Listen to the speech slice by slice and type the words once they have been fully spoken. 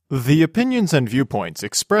The opinions and viewpoints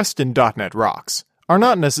expressed in .NET Rocks are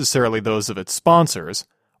not necessarily those of its sponsors,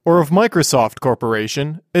 or of Microsoft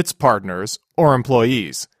Corporation, its partners, or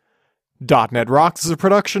employees. .NET Rocks is a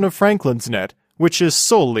production of Franklin's Net, which is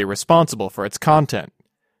solely responsible for its content.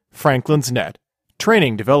 Franklin's Net,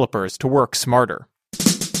 training developers to work smarter.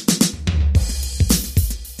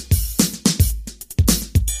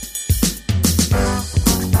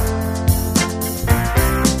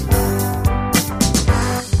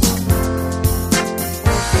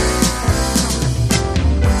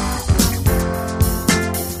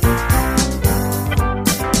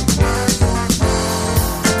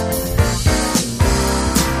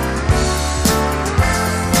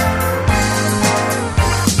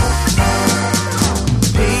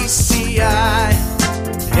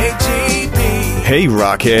 Hey,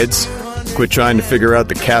 Rockheads! Quit trying to figure out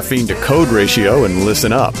the caffeine to code ratio and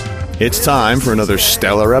listen up. It's time for another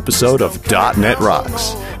stellar episode of .NET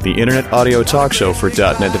Rocks, the internet audio talk show for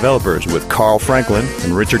 .NET developers with Carl Franklin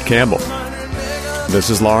and Richard Campbell. This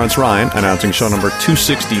is Lawrence Ryan announcing show number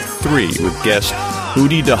 263 with guest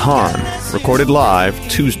Udi Dahan, recorded live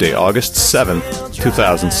Tuesday, August 7th,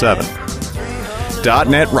 2007.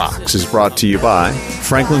 .NET Rocks is brought to you by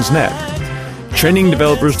Franklin's Net, training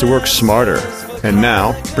developers to work smarter. And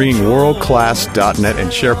now, bringing world-class .NET and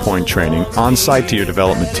SharePoint training on-site to your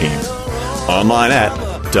development team. Online at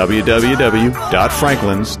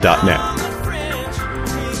www.franklins.net.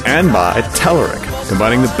 And by Telerik,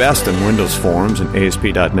 combining the best in Windows Forms and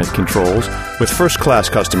ASP.NET controls with first-class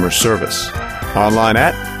customer service. Online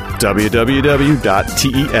at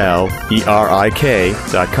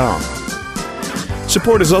www.telerik.com.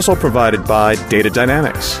 Support is also provided by Data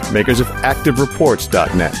Dynamics, makers of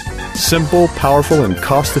ActiveReports.net. Simple, powerful, and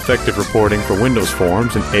cost-effective reporting for Windows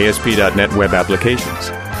Forms and ASP.NET web applications.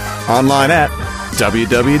 Online at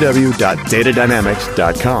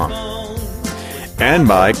www.datadynamics.com. And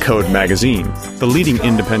by Code Magazine, the leading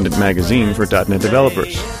independent magazine for .NET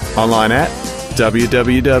developers. Online at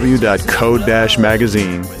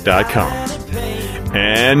www.code-magazine.com.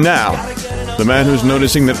 And now, the man who's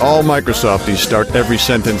noticing that all Microsofties start every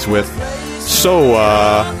sentence with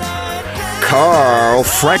SOA, Carl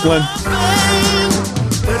Franklin.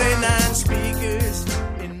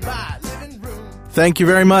 Thank you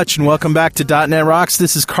very much, and welcome back to .NET Rocks.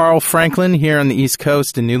 This is Carl Franklin here on the East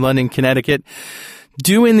Coast in New London, Connecticut,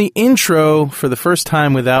 doing the intro for the first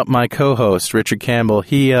time without my co-host, Richard Campbell.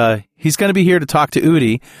 He's going to be here to talk to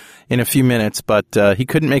Udi in a few minutes, but he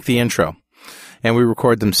couldn't make the intro, and we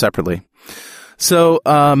record them separately. So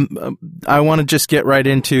I want to just get right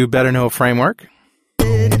into Better Know Framework.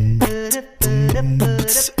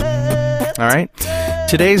 All right.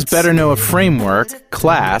 Today's Better Know a Framework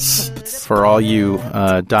class, for all you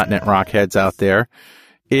 .NET Rockheads out there,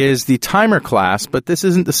 is the timer class, but this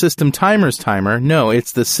isn't the system timers timer. No,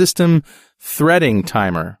 it's the system threading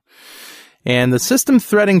timer. And the system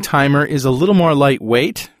threading timer is a little more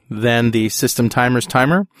lightweight than the system timers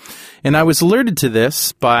timer. And I was alerted to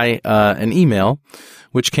this by an email,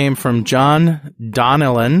 which came from John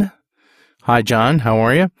Donnellan. Hi, John. How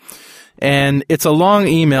are you? And it's a long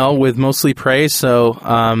email with mostly praise, so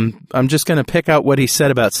I'm just going to pick out what he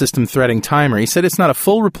said about system threading timer. He said it's not a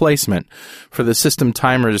full replacement for the system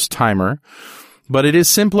timers timer, but it is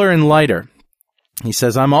simpler and lighter. He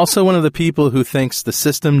says, I'm also one of the people who thinks the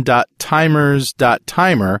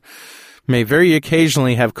system.timers.timer may very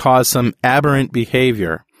occasionally have caused some aberrant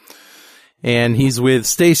behavior. And he's with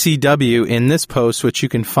Stacy W. in this post, which you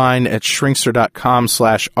can find at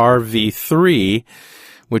shrinkster.com/RV3,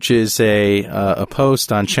 which is a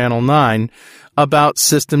post on Channel 9 about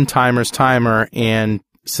system timers timer and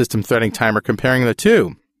system threading timer, comparing the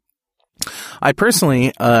two. I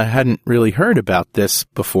personally hadn't really heard about this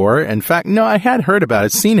before. In fact, no, I had heard about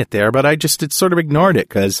it, seen it there, but I just sort of ignored it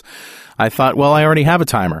because I thought, well, I already have a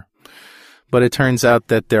timer. But it turns out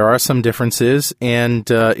that there are some differences, and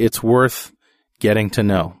it's worth getting to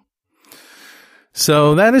know.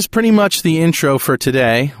 So that is pretty much the intro for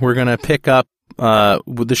today. We're going to pick up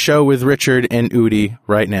with the show with Richard and Udi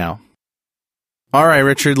right now. All right,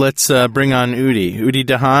 Richard, let's bring on Udi. Udi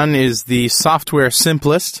Dahan is the software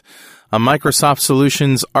simplist, a Microsoft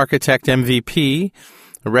Solutions Architect MVP,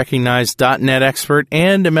 a recognized .NET expert,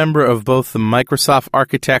 and a member of both the Microsoft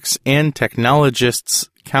Architects and Technologists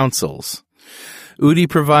Councils. Udi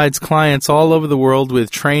provides clients all over the world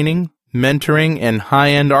with training, mentoring, and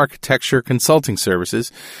high-end architecture consulting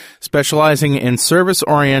services, specializing in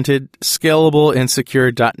service-oriented, scalable, and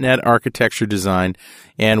secure .NET architecture design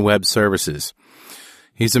and web services.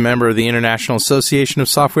 He's a member of the International Association of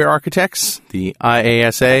Software Architects, the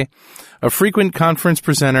IASA, a frequent conference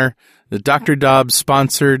presenter, the Dr.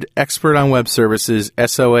 Dobbs-sponsored expert on web services,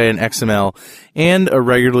 SOA and XML, and a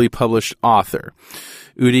regularly published author.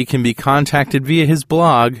 Udi can be contacted via his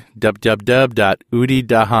blog,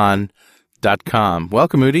 www.udidahan.com.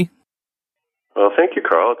 Welcome, Udi. Well, thank you,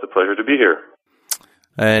 Carl. It's a pleasure to be here.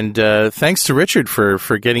 And thanks to Richard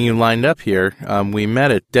for getting you lined up here. We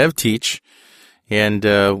met at DevTeach, and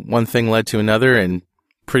one thing led to another, and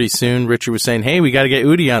pretty soon Richard was saying, hey, we got to get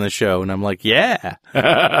Udi on the show. And I'm like, yeah.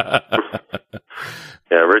 Yeah,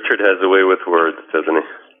 Richard has a way with words, doesn't he?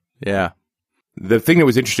 Yeah. The thing that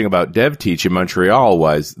was interesting about DevTeach in Montreal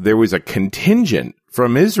was there was a contingent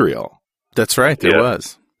from Israel. That's right, there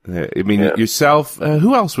was. I mean, yourself,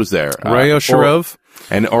 who else was there? Royo Sharov.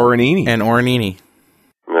 And Oranini.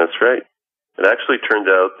 That's right. It actually turned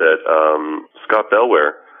out that Scott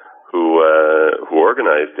Bellware, who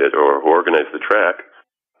organized it, or who organized the track,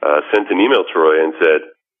 sent an email to Roy and said,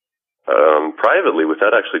 privately,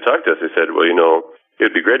 without actually talking to us, he said, well, it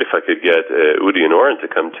would be great if I could get Udi and Oren to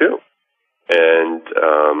come too. And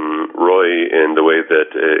Roy, in the way that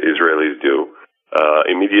Israelis do,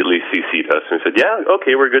 immediately CC'd us and said, yeah,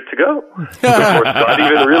 okay, we're good to go. Before Scott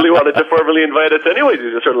even really wanted to formally invite us anyways. He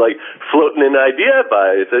was just sort of like floating an idea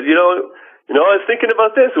by. He said, I was thinking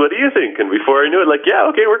about this. What do you think? And before I knew it, yeah,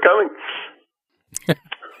 okay, we're coming.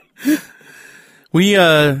 We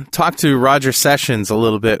talked to Roger Sessions a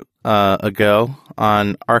little bit ago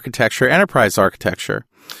on architecture, enterprise architecture.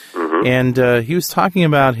 Mm-hmm. And he was talking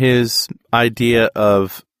about his idea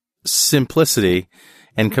of simplicity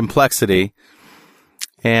and complexity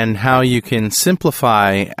and how you can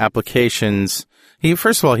simplify applications.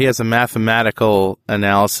 First of all, he has a mathematical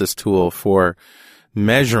analysis tool for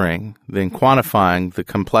measuring and quantifying the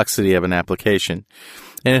complexity of an application.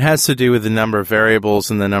 And it has to do with the number of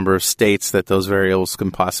variables and the number of states that those variables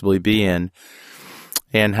can possibly be in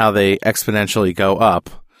and how they exponentially go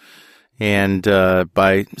up. And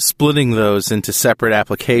by splitting those into separate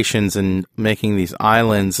applications and making these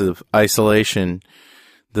islands of isolation,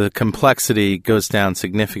 the complexity goes down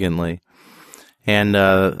significantly. And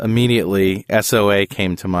immediately SOA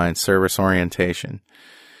came to mind, service orientation.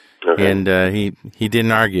 Okay. And he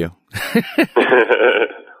didn't argue.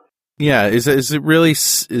 Yeah, is this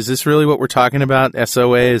really what we're talking about?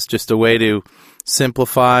 SOA is just a way to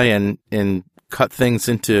simplify and cut things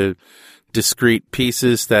into discrete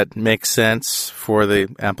pieces that make sense for the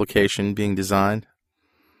application being designed?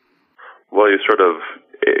 Well, you sort of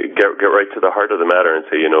get right to the heart of the matter and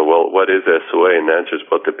say, well, what is SOA? And the answer is,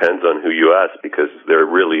 well, it depends on who you ask, because there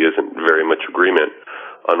really isn't very much agreement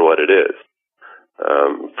on what it is.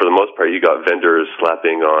 For the most part, you got vendors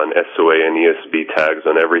slapping on SOA and ESB tags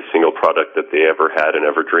on every single product that they ever had and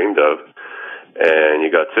ever dreamed of. And you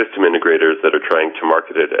got system integrators that are trying to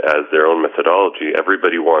market it as their own methodology.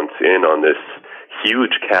 Everybody wants in on this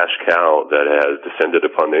huge cash cow that has descended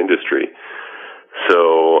upon the industry.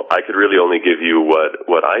 So I could really only give you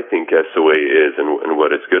what I think SOA is and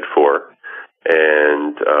what it's good for.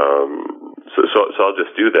 And so I'll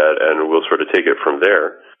just do that, and we'll sort of take it from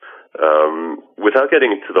there. Without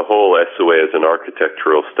getting into the whole SOA as an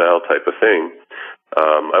architectural style type of thing,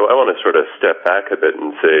 I want to sort of step back a bit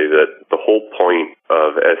and say that the whole point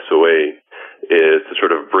of SOA is to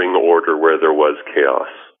sort of bring order where there was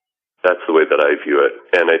chaos. That's the way that I view it.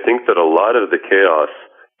 And I think that a lot of the chaos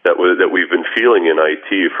that we've been feeling in IT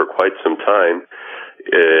for quite some time,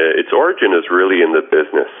 its origin is really in the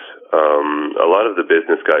business. A lot of the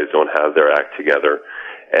business guys don't have their act together.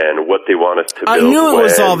 And what they want us to build. I knew it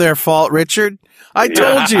was all their fault, Richard. I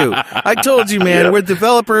told you. I told you, man. Yeah. We're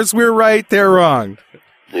developers. We're right. They're wrong.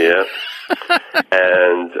 Yeah.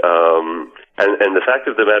 And the fact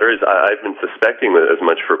of the matter is, I've been suspecting as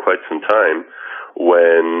much for quite some time.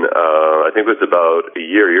 When I think it was about a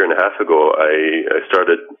year and a half ago, I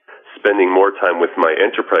started spending more time with my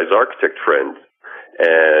enterprise architect friends.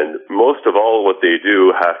 And most of all, what they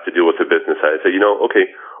do has to do with the business side. I say, okay,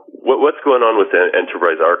 what's going on with the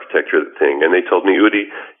enterprise architecture thing? And they told me, Udi,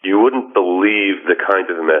 you wouldn't believe the kind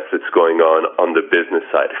of mess that's going on the business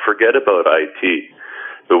side. Forget about IT.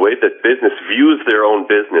 The way that business views their own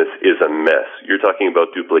business is a mess. You're talking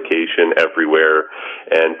about duplication everywhere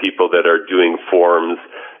and people that are doing forms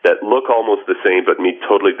that look almost the same but mean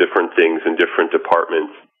totally different things in different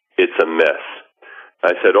departments. It's a mess.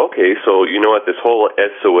 I said, okay, so you know what, this whole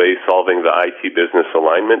SOA solving the IT business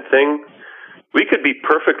alignment thing, we could be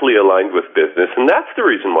perfectly aligned with business, and that's the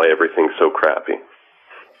reason why everything's so crappy.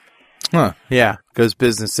 Huh, yeah, because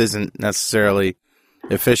business isn't necessarily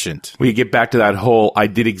efficient. We get back to that whole, I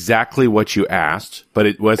did exactly what you asked, but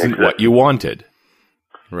it wasn't what you wanted.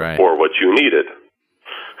 right. or what you needed.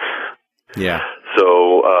 Yeah.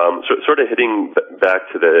 So, sort of hitting back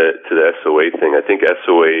to the SOA thing, I think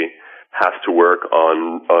SOA has to work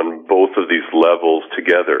on both of these levels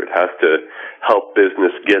together. It has to help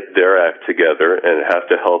business get their act together, and it has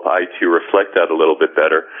to help IT reflect that a little bit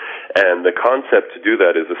better. And the concept to do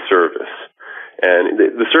that is a service. And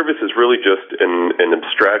the service is really just an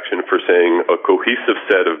abstraction for saying a cohesive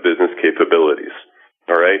set of business capabilities.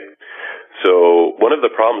 All right? So one of the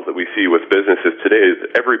problems that we see with businesses today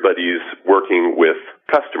is everybody's working with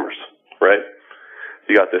customers, right?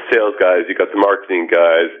 You got the sales guys, you got the marketing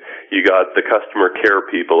guys, you got the customer care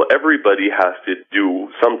people. Everybody has to do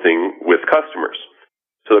something with customers.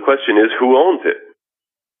 So the question is, who owns it?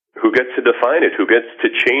 Who gets to define it? Who gets to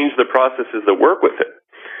change the processes that work with it?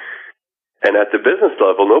 And at the business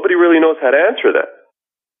level, nobody really knows how to answer that.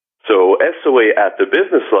 So SOA at the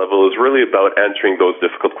business level is really about answering those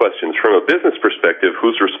difficult questions. From a business perspective,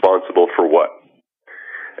 who's responsible for what?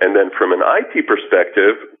 And then from an IT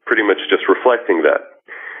perspective, pretty much just reflecting that.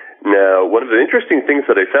 Now, one of the interesting things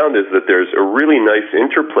that I found is that there's a really nice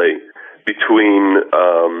interplay between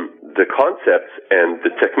the concepts and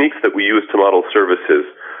the techniques that we use to model services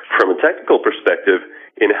from a technical perspective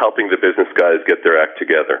in helping the business guys get their act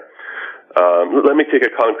together. Let me take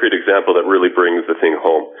a concrete example that really brings the thing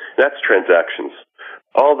home. That's transactions.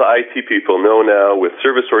 All the IT people know now with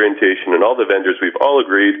service orientation and all the vendors, we've all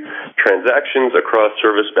agreed transactions across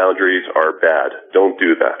service boundaries are bad. Don't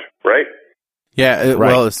do that, right? Yeah,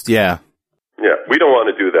 right. Well, yeah. Yeah, we don't want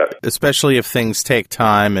to do that. Especially if things take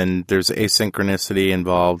time and there's asynchronicity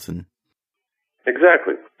involved.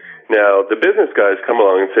 Exactly. Now, the business guys come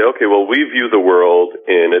along and say, okay, well, we view the world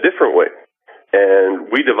in a different way. And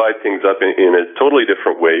we divide things up in a totally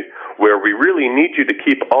different way where we really need you to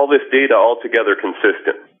keep all this data all together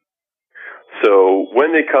consistent. So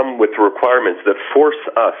when they come with requirements that force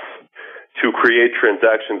us to create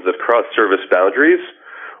transactions that cross service boundaries,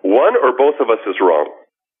 one or both of us is wrong.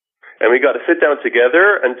 And we got to sit down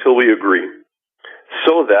together until we agree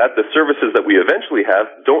so that the services that we eventually have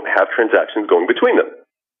don't have transactions going between them.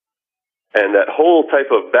 And that whole type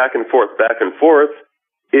of back and forth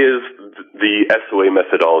is the SOA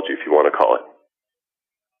methodology, if you want to call it.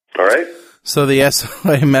 All right? So the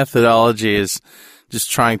SOA methodology is just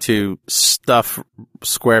trying to stuff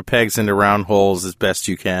square pegs into round holes as best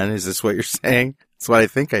you can. Is this what you're saying? That's what I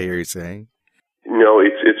think I hear you saying. No,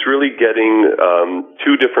 it's really getting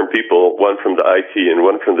two different people, one from the IT and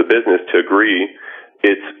one from the business, to agree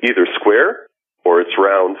it's either square or it's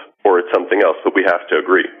round or it's something else, but we have to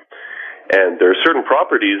agree. And there are certain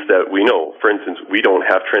properties that we know. For instance, we don't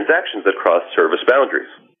have transactions that cross service boundaries.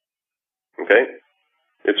 Okay?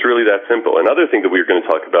 It's really that simple. Another thing that we're going to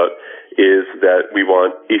talk about is that we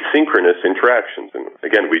want asynchronous interactions. And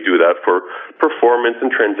again, we do that for performance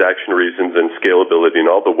and transaction reasons and scalability and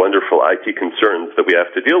all the wonderful IT concerns that we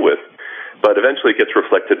have to deal with. But eventually it gets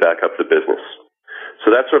reflected back up the business.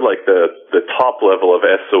 So that's sort of like the top level of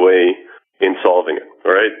SOA in solving it.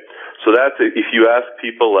 All right? So that's, if you ask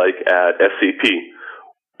people like at SAP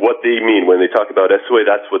what they mean when they talk about SOA,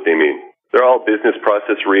 that's what they mean. They're all business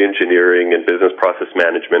process reengineering and business process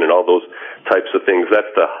management and all those types of things. That's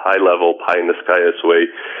the high-level, pie-in-the-sky SOA.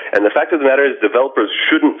 And the fact of the matter is developers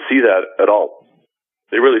shouldn't see that at all.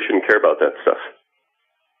 They really shouldn't care about that stuff.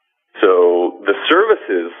 So the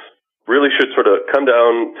services really should sort of come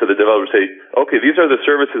down to the developer and say, okay, these are the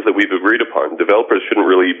services that we've agreed upon. Developers shouldn't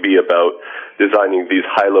really be about designing these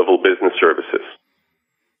high-level business services.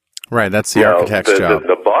 Right, that's the architect's job.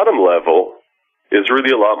 The bottom level is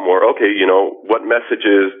really a lot more, okay, what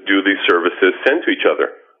messages do these services send to each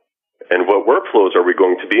other? And what workflows are we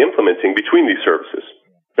going to be implementing between these services?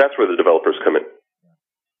 That's where the developers come in.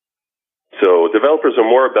 So developers are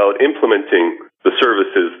more about implementing the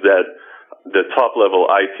services that the top-level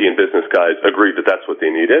IT and business guys agreed that that's what they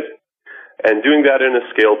needed, and doing that in a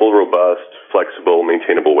scalable, robust, flexible,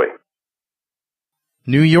 maintainable way.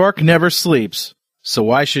 New York never sleeps, so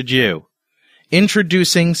why should you?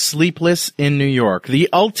 Introducing Sleepless in New York, the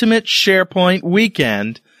ultimate SharePoint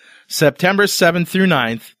weekend, September 7th through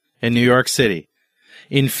 9th in New York City.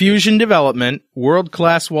 Infusion Development,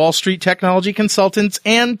 world-class Wall Street technology consultants,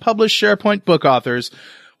 and published SharePoint book authors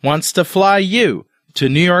wants to fly you to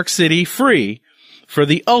New York City free for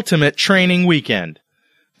the ultimate training weekend.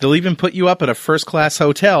 They'll even put you up at a first-class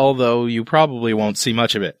hotel, though you probably won't see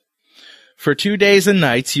much of it. For 2 days and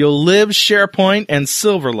nights, you'll live SharePoint and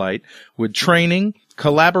Silverlight with training,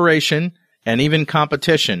 collaboration, and even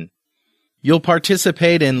competition. You'll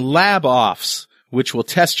participate in lab-offs, which will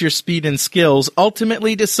test your speed and skills,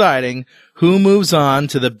 ultimately deciding who moves on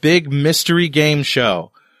to the big mystery game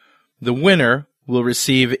show. The winner will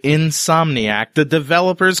receive Insomniac, the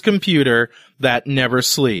developer's computer that never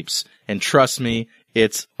sleeps. And trust me,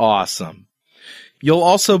 it's awesome. You'll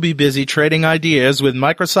also be busy trading ideas with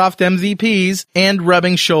Microsoft MVPs and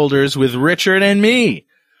rubbing shoulders with Richard and me.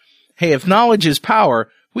 Hey, if knowledge is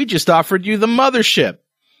power, we just offered you the mothership.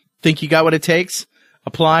 Think you got what it takes?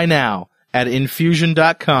 Apply now at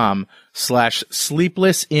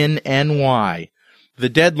infusion.com/sleeplessinny. The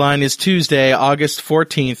deadline is Tuesday, August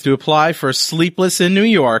 14th to apply for Sleepless in New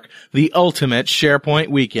York, the ultimate SharePoint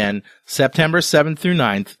weekend, September 7th through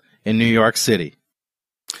 9th in New York City.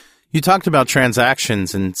 You talked about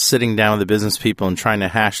transactions and sitting down with the business people and trying to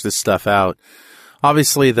hash this stuff out.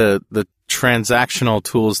 Obviously, the transactional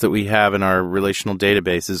tools that we have in our relational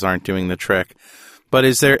databases aren't doing the trick. But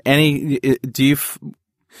is there any,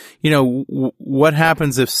 what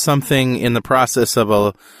happens if something in the process of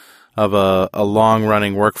a long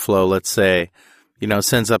running workflow, let's say,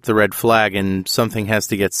 sends up the red flag and something has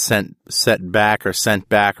to get sent back or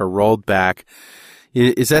rolled back?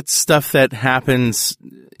 Is that stuff that happens,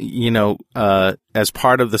 as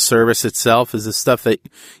part of the service itself? Is this stuff that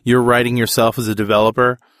you're writing yourself as a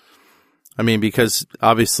developer? I mean, because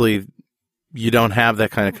obviously you don't have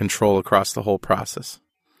that kind of control across the whole process.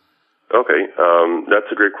 Okay, that's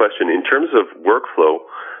a great question. In terms of workflow,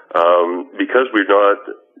 because we're not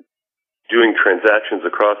doing transactions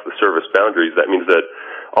across the service boundaries, that means that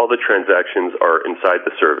all the transactions are inside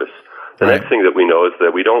the service. The next thing that we know is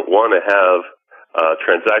that we don't want to have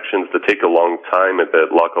transactions that take a long time and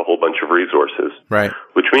that lock a whole bunch of resources. Right.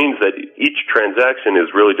 Which means that each transaction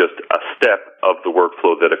is really just a step of the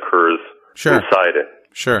workflow that occurs inside it.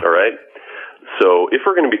 Sure. All right? So if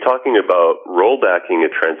we're going to be talking about rollbacking a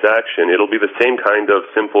transaction, it'll be the same kind of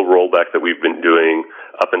simple rollback that we've been doing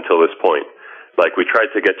up until this point. Like we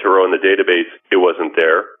tried to get to row in the database, it wasn't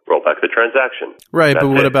there, roll back the transaction. Right, That's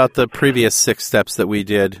but what it. about the previous 6 steps that we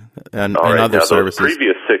did and All right, other now services? Those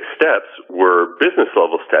previous 6 steps were business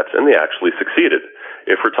level steps, and they actually succeeded.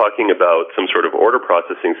 If we're talking about some sort of order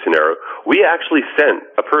processing scenario, we actually sent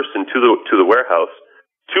a person to the warehouse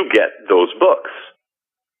to get those books.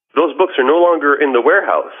 Those books are no longer in the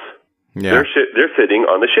warehouse. Yeah. They're sitting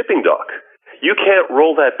on the shipping dock. You can't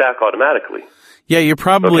roll that back automatically. Yeah, you're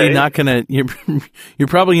probably not gonna you're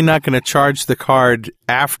probably not gonna charge the card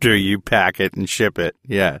after you pack it and ship it.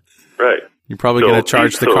 Yeah. Right. You're probably gonna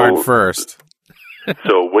charge the card first.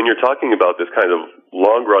 So when you're talking about this kind of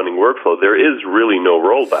long-running workflow, there is really no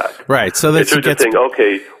rollback. Right. So that's just saying,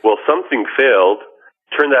 okay, well, something failed.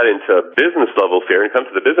 Turn that into business level fare and come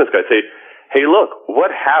to the business guy. Say, hey, look,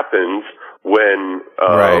 what happens when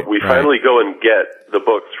we finally go and get the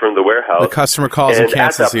books from the warehouse? The customer calls and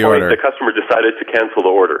cancels the order. The customer decided to cancel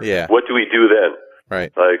the order. Yeah. What do we do then?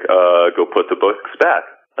 Right. Like, go put the books back.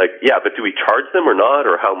 Like, yeah, but do we charge them or not,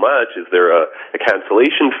 or how much? Is there a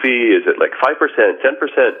cancellation fee? Is it like 5%,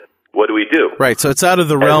 10%? What do we do? Right, so it's out of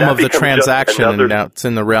the realm of the transaction, and now it's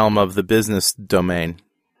in the realm of the business domain.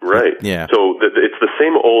 Right. Yeah. So it's the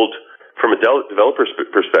same old, from a developer's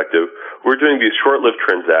perspective, we're doing these short-lived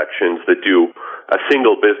transactions that do a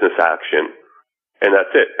single business action, and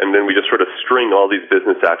that's it. And then we just sort of string all these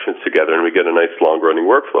business actions together, and we get a nice long-running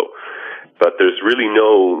workflow. But there's really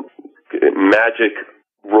no magic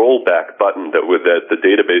rollback button that the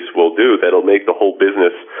database will do that'll make the whole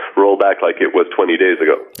business roll back like it was 20 days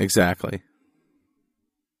ago. Exactly.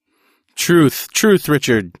 Truth,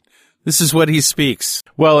 Richard. This is what he speaks.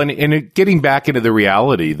 Well, and getting back into the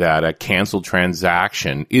reality that a canceled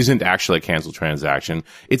transaction isn't actually a canceled transaction.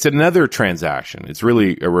 It's another transaction. It's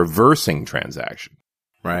really a reversing transaction.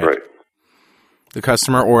 Right. The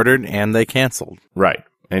customer ordered and they canceled. Right.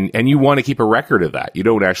 And you want to keep a record of that. You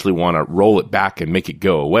don't actually want to roll it back and make it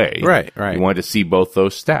go away. Right. You want to see both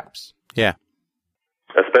those steps. Yeah.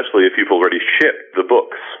 Especially if you've already shipped the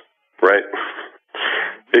books, right?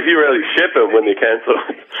 If you really ship them when they cancel.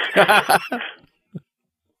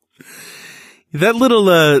 That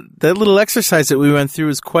little exercise that we went through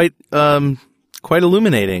is quite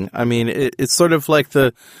illuminating. I mean, it's sort of like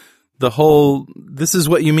the whole, this is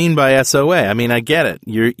what you mean by SOA. I mean, I get it.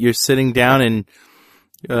 You're sitting down and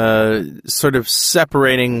sort of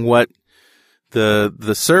separating what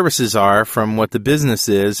the services are from what the business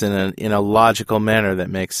is in a logical manner that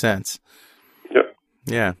makes sense. Yep.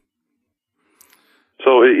 Yeah.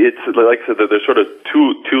 So it's like I said, that there's sort of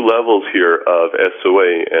two levels here of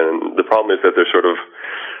SOA, and the problem is that they're sort of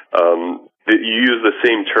you use the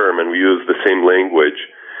same term and we use the same language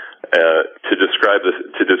to describe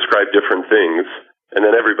different things, and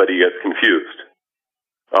then everybody gets confused.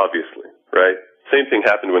 Obviously, right? Same thing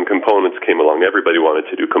happened when components came along. Everybody wanted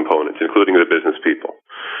to do components, including the business people.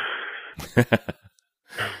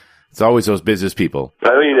 It's always those business people.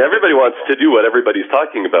 I mean, everybody wants to do what everybody's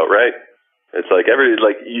talking about, right? It's like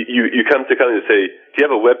you come to and say, do you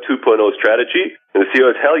have a Web 2.0 strategy? And the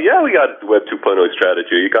CEO is, hell yeah, we got a Web 2.0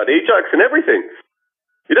 strategy. You got Ajax and everything.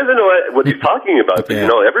 He doesn't know what he's talking about. But,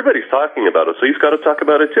 everybody's talking about it, so he's got to talk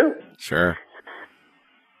about it too. Sure.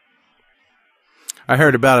 I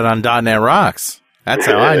heard about it on .NET Rocks. That's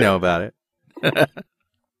how I know about it. Yeah.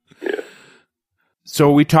 So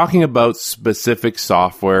are we talking about specific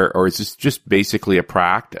software, or is this just basically a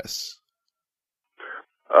practice?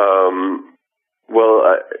 Well,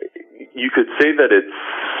 you could say that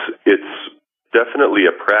it's definitely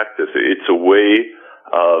a practice. It's a way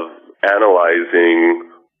of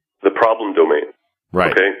analyzing the problem domain.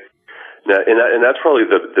 Right. Okay. Now, and that's probably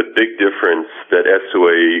the big difference, that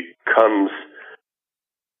SOA comes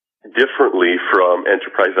differently from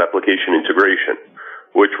enterprise application integration,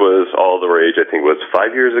 which was all the rage. I think it was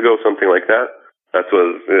 5 years ago, something like that. That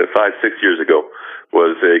was 5-6 years ago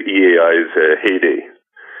was EAI's heyday.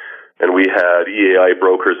 And we had EAI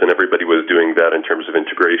brokers, and everybody was doing that in terms of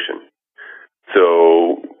integration.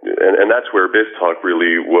 So, and that's where BizTalk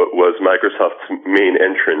really was Microsoft's main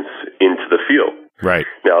entrance into the field. Right.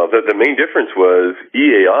 Now, the main difference was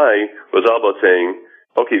EAI was all about saying,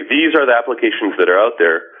 okay, these are the applications that are out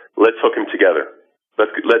there. Let's hook them together. Let's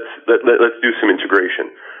do some integration.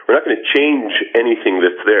 We're not going to change anything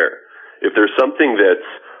that's there. If there's something that's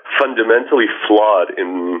fundamentally flawed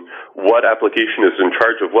in what application is in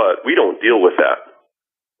charge of what, we don't deal with that.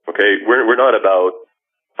 Okay? We're not about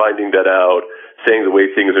finding that out, saying the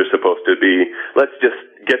way things are supposed to be. Let's just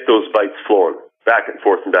get those bytes flowing back and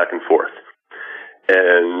forth and back and forth.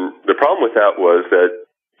 And the problem with that was that,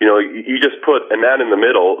 you just put a man in the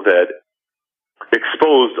middle that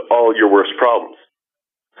exposed all your worst problems.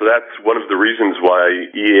 So that's one of the reasons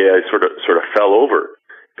why EAI sort of fell over,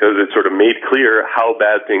 because it sort of made clear how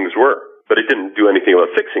bad things were, but it didn't do anything about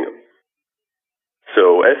fixing them.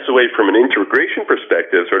 So SOA, from an integration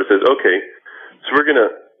perspective, sort of says, okay, so we're going to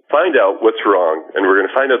find out what's wrong, and we're going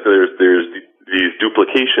to find out that there's these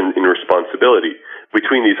duplication in responsibility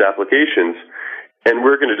between these applications, and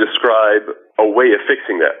we're going to describe a way of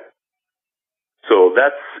fixing that. So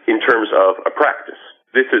that's in terms of a practice.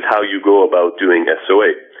 This is how you go about doing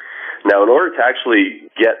SOA. Now, in order to actually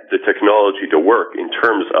get the technology to work in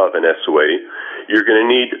terms of an SOA, you're going to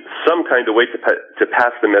need some kind of way to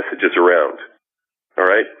pass the messages around. All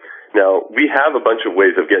right? Now, we have a bunch of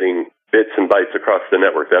ways of getting bits and bytes across the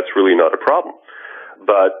network. That's really not a problem.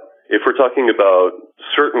 But if we're talking about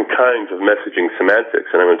certain kinds of messaging semantics,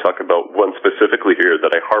 and I'm going to talk about one specifically here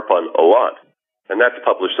that I harp on a lot, and that's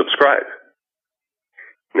publish-subscribe.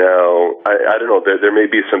 Now, I don't know, there may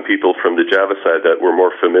be some people from the Java side that were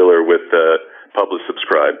more familiar with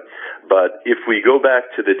publish-subscribe, but if we go back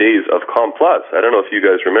to the days of COM+, I don't know if you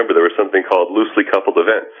guys remember, there was something called loosely coupled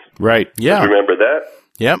events. Right. Yeah. Remember that?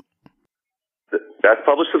 Yep. That's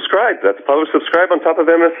publish-subscribe. That's publish-subscribe on top of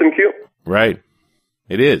MS&Q. Right.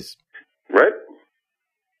 It is. Right?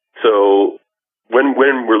 So when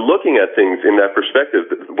we're looking at things in that perspective,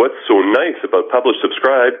 what's so nice about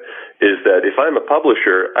publish-subscribe is that if I'm a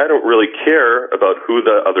publisher, I don't really care about who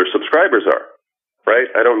the other subscribers are,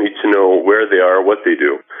 right? I don't need to know where they are, what they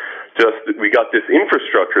do. Just, we got this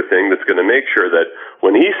infrastructure thing that's going to make sure that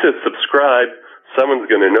when he says subscribe, someone's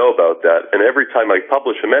going to know about that, and every time I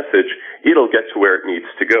publish a message, it'll get to where it needs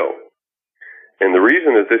to go. And the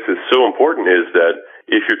reason that this is so important is that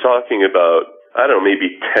if you're talking about, I don't know,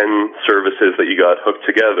 maybe 10 services that you got hooked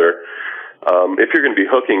together, if you're going to be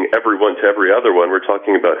hooking every one to every other one, we're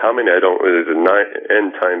talking about how many, is it n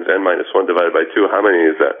times n minus 1 divided by 2, how many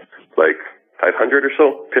is that? Like 500 or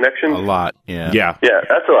so connections? A lot, yeah. Yeah. Yeah,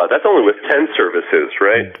 that's a lot. That's only with 10 services,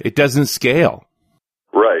 right? It doesn't scale.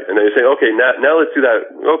 Right. And then you say, okay, now let's do that.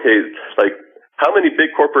 Okay, like, how many big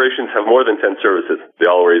corporations have more than 10 services? They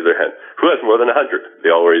all raise their hand. Who has more than 100? They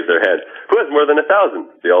all raise their hand. Who has more than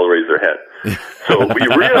 1,000? They all raise their hand. So we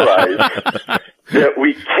realize that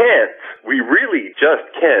we really just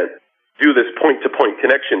can't do this point-to-point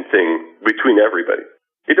connection thing between everybody.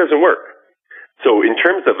 It doesn't work. So in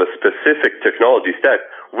terms of a specific technology stack,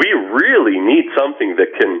 we really need something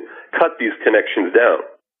that can cut these connections down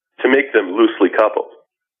to make them loosely coupled.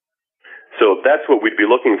 So that's what we'd be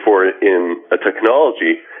looking for in a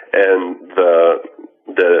technology, and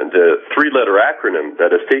the three-letter acronym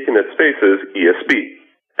that has taken its space is ESB,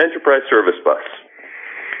 Enterprise Service Bus.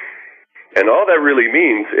 And all that really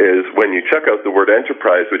means is when you check out the word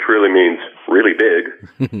enterprise, which really means really big,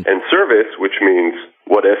 and service, which means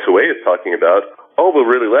what SOA is talking about, all we're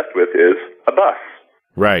really left with is a bus.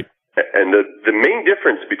 Right. And the main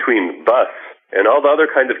difference between bus and all the other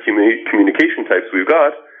kinds of communication types we've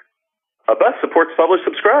got a bus supports publish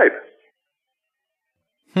subscribe.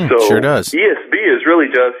 So sure does. ESB is really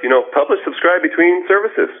just, publish subscribe between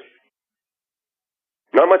services.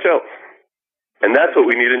 Not much else. And that's what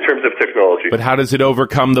we need in terms of technology. But how does it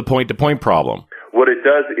overcome the point-to-point problem? What it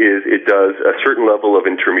does is it does a certain level of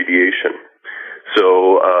intermediation.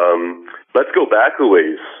 So let's go back a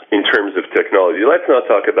ways in terms of technology. Let's not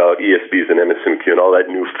talk about ESBs and MSMQ and all that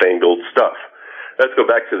newfangled stuff. Let's go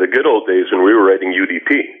back to the good old days when we were writing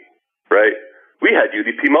UDP, right? We had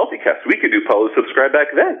UDP multicast. We could do publish subscribe back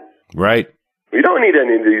then. Right. We don't need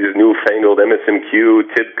any of these newfangled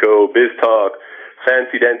MSMQ, TIBCO, BizTalk,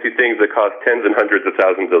 fancy-dancy things that cost tens and hundreds of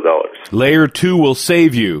thousands of dollars. Layer 2 will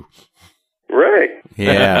save you. Right.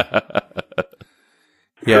 Yeah.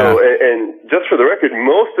 So, and just for the record,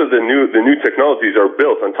 most of the new technologies are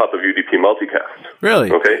built on top of UDP multicast.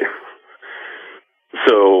 Really? Okay.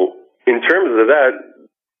 So, in terms of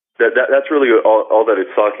that's really all that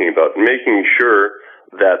it's talking about, making sure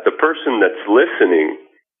that the person that's listening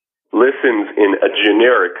listens in a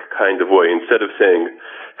generic kind of way instead of saying,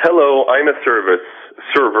 hello, I'm a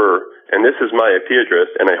server, and this is my IP address,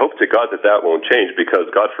 and I hope to God that won't change because,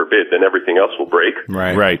 God forbid, then everything else will break.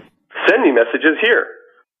 Right. Send me messages here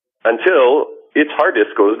until its hard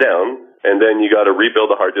disk goes down, and then you got to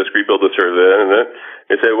rebuild the hard disk, rebuild the server, and then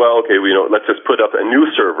say, well, okay, let's just put up a new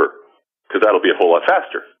server because that'll be a whole lot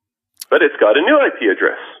faster. But it's got a new IP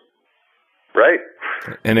address, right?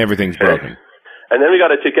 And everything's broken. And then we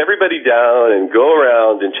got to take everybody down and go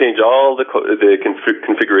around and change all the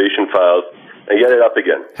configuration files and get it up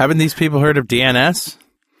again. Haven't these people heard of DNS?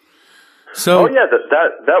 So, yeah,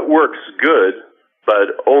 that works good,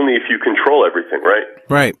 but only if you control everything, right?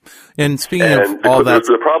 Right. And speaking of all that,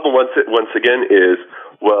 the problem once again is,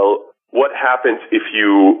 well, what happens if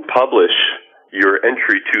you publish your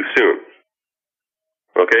entry too soon?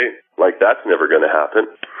 Okay, like that's never going to happen.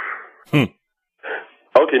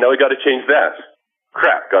 Okay, now we got to change that.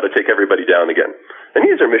 Crap, got to take everybody down again. And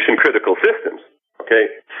these are mission-critical systems, okay?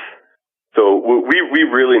 So we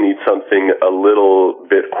really need something a little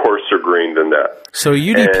bit coarser-grained than that. So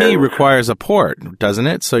UDP requires a port, doesn't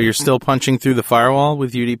it? So you're still punching through the firewall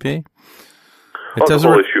with UDP? The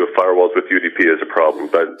whole issue of firewalls with UDP is a problem.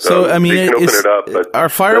 But so, I mean, they can open it up, but are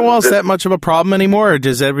firewalls that much of a problem anymore, or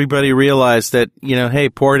does everybody realize that, hey,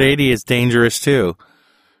 port 80 is dangerous too?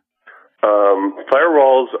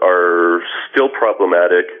 Firewalls are still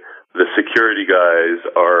problematic. The security guys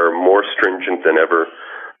are more stringent than ever.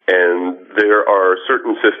 And there are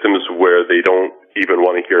certain systems where they don't even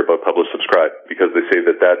want to hear about publish subscribe because they say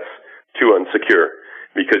that that's too unsecure.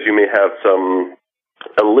 Because you may have some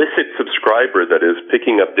illicit subscriber that is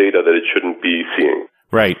picking up data that it shouldn't be seeing.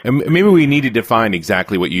 Right. And maybe we need to define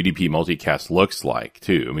exactly what UDP multicast looks like,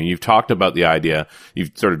 too. I mean, you've talked about the idea,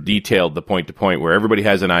 you've sort of detailed the point-to-point where everybody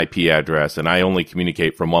has an IP address and I only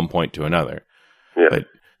communicate from one point to another. Yeah. But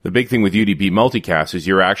the big thing with UDP multicast is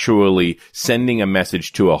you're actually sending a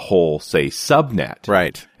message to a whole, say, subnet.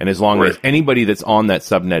 Right. And as long as anybody that's on that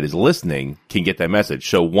subnet is listening can get that message.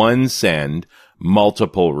 So one send,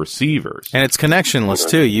 multiple receivers. And it's connectionless,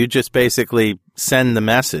 too. You just basically send the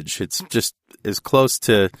message. It's just as close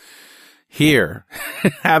to here,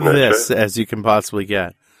 have this as you can possibly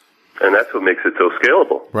get. And that's what makes it so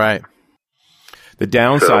scalable. Right. The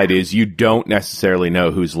downside is you don't necessarily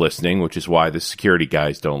know who's listening, which is why the security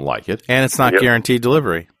guys don't like it. And it's not guaranteed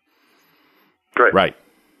delivery. Right.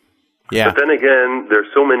 Yeah. But then again,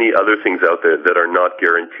 there's so many other things out there that are not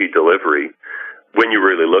guaranteed delivery. When you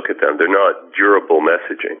really look at them, they're not durable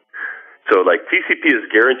messaging. So like TCP is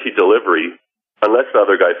guaranteed delivery unless the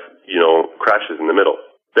other guy, crashes in the middle.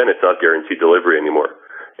 Then it's not guaranteed delivery anymore.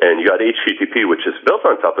 And you got HTTP, which is built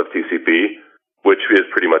on top of TCP, which is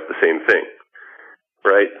pretty much the same thing.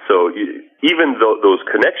 Right? So even though those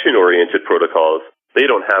connection-oriented protocols, they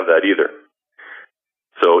don't have that either.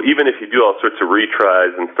 So even if you do all sorts of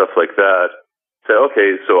retries and stuff like that, say,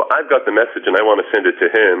 okay, so I've got the message and I want to send it to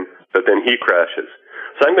him, but then he crashes.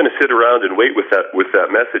 So I'm going to sit around and wait with that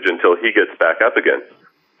message until he gets back up again.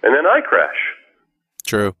 And then I crash.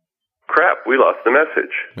 True. Crap, we lost the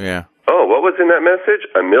message. Yeah. Oh, what was in that message?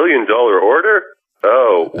 $1 million order?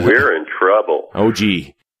 Oh, we're in trouble. Oh,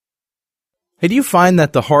 gee. Hey, do you find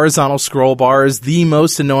that the horizontal scroll bar is the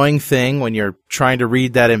most annoying thing when you're trying to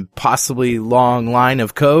read that impossibly long line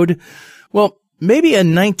of code? Well, maybe a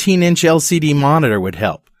 19-inch LCD monitor would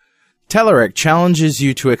help. Telerik challenges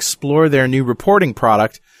you to explore their new reporting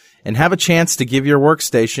product and have a chance to give your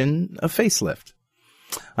workstation a facelift.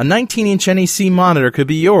 A 19-inch NEC monitor could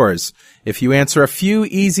be yours if you answer a few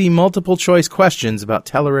easy multiple-choice questions about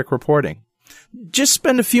Telerik reporting. Just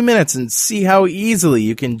spend a few minutes and see how easily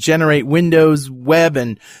you can generate Windows, web,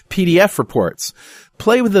 and PDF reports.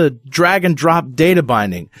 Play with the drag-and-drop data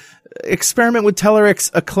binding. Experiment with Teleric's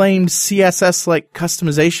acclaimed CSS-like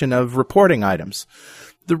customization of reporting items.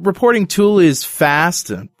 The reporting tool is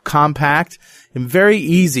fast, compact, and very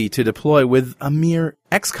easy to deploy with a mere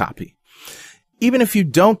Xcopy. Even if you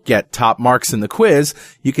don't get top marks in the quiz,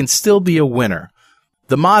 you can still be a winner.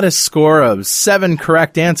 The modest score of 7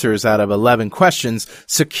 correct answers out of 11 questions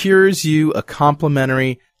secures you a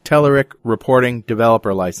complimentary Telerik reporting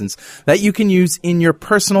developer license that you can use in your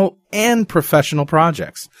personal and professional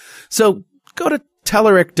projects. So go to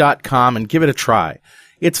Telerik.com and give it a try.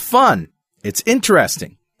 It's fun, it's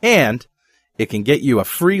interesting, and it can get you a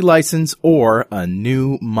free license or a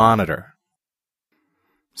new monitor.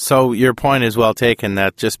 So your point is well taken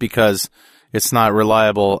that just because it's not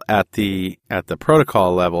reliable at the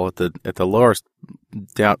protocol level, at the lower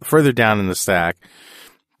down, further down in the stack,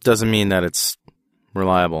 doesn't mean that it's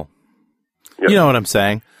reliable. Yep. You know what I'm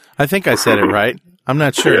saying? I think I said it right. I'm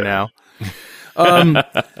not sure now.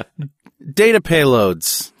 Data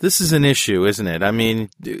payloads. This is an issue, isn't it? I mean,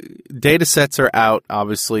 data sets are out,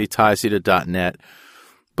 obviously, ties you to .NET.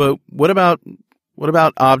 But what about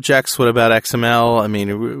objects? What about XML? I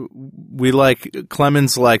mean,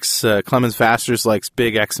 Clemens Vasters likes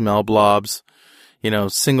big XML blobs,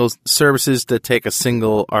 single services that take a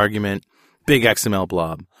single argument, big XML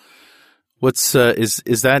blob. What's,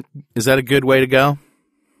 is that a good way to go?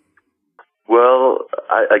 Well,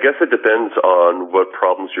 I guess it depends on what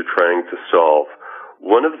problems you're trying to solve.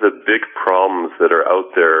 One of the big problems that are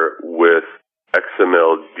out there with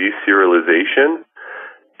XML deserialization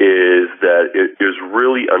is that it is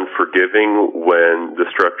really unforgiving when the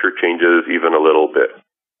structure changes even a little bit.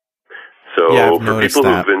 So for people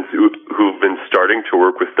who've been starting to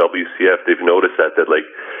work with WCF, they've noticed that like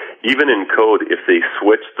even in code, if they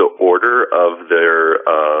switch the order of their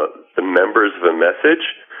the members of a message,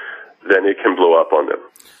 then it can blow up on them.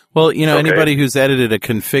 Well, anybody who's edited a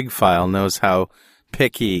config file knows how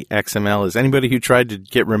picky XML is. Anybody who tried to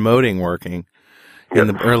get remoting working in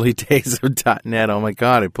the early days of .NET, oh my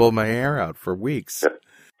God, I pulled my hair out for weeks. Yeah.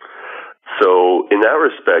 So in that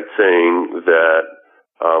respect, saying that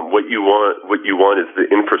what you want is the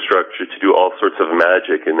infrastructure to do all sorts of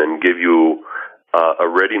magic and then give you a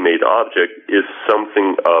ready-made object is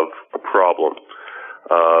something of a problem.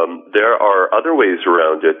 There are other ways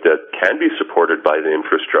around it that can be supported by the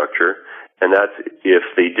infrastructure, and that's if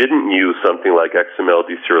they didn't use something like XML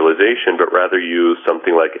deserialization, but rather use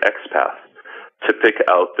something like XPath to pick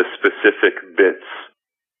out the specific bits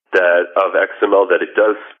of XML that it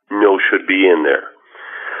does know should be in there.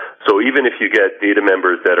 So even if you get data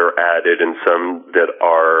members that are added and some that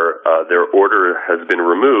are their order has been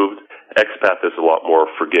removed, XPath is a lot more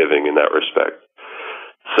forgiving in that respect.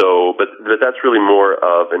 So, but that's really more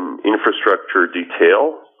of an infrastructure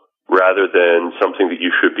detail rather than something that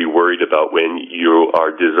you should be worried about when you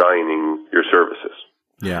are designing your services.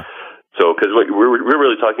 Yeah. So, because we're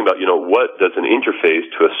really talking about, what does an interface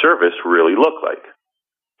to a service really look like?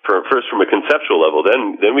 First, from a conceptual level,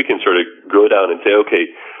 then we can sort of go down and say, okay,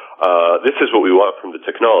 this is what we want from the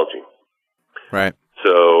technology. Right.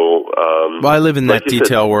 So, well, I live in that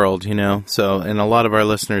detail world, so, and a lot of our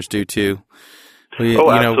listeners do too.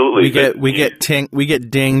 Absolutely. We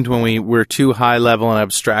get dinged when we're too high level and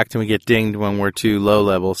abstract, and we get dinged when we're too low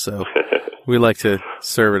level. So we like to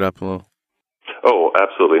serve it up a little. Oh,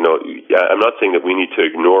 absolutely. No, I'm not saying that we need to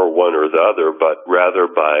ignore one or the other, but rather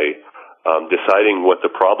by deciding what the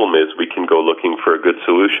problem is, we can go looking for a good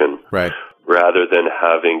solution. Right. Rather than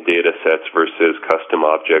having data sets versus custom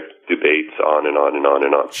object debates on and on and on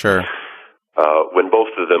and on. Sure. When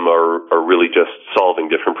both of them are really just solving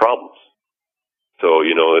different problems. So,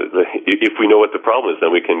 if we know what the problem is,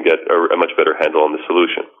 then we can get a much better handle on the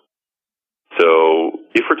solution. So,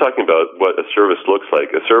 if we're talking about what a service looks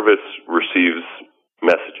like, a service receives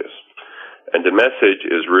messages. And the message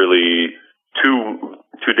is really two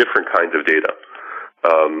different kinds of data.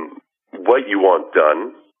 What you want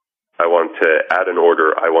done, I want to add an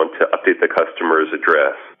order, I want to update the customer's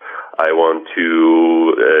address, I want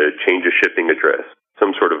to change a shipping address,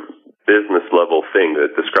 some sort of business level thing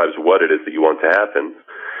that describes what it is that you want to happen.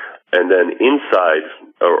 And then inside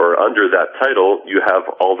or under that title, you have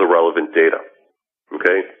all the relevant data.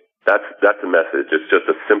 Okay? That's a message. It's just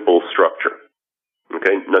a simple structure.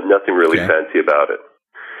 Okay? Nothing really fancy about it.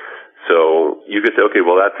 So you could say, okay,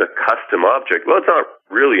 well, that's a custom object. Well, it's not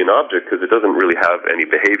really an object because it doesn't really have any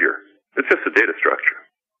behavior. It's just a data structure.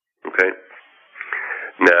 Okay?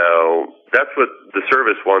 Now, that's what the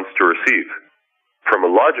service wants to receive. From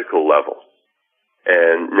a logical level,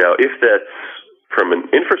 And now if that's, from an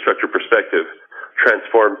infrastructure perspective,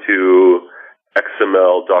 transformed to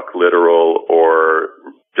XML, doc literal, or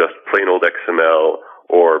just plain old XML,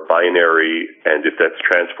 or binary, and if that's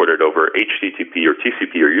transported over HTTP or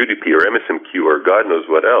TCP or UDP or MSMQ or God knows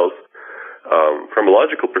what else, from a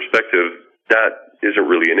logical perspective, that isn't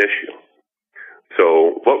really an issue.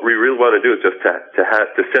 So what we really want to do is just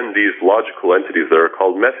to send these logical entities that are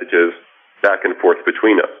called messages back and forth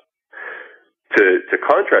between us. To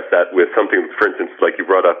contrast that with something, for instance, like you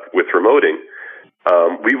brought up with remoting,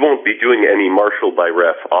 we won't be doing any Marshall by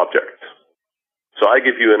ref objects. So I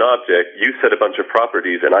give you an object, you set a bunch of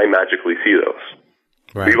properties, and I magically see those.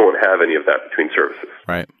 Right. We won't have any of that between services.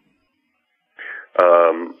 Right.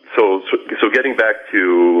 So getting back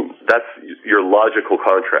to, that's your logical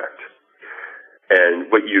contract.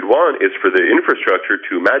 And what you'd want is for the infrastructure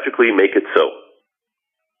to magically make it so.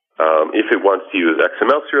 If it wants to use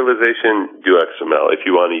XML serialization, do XML. If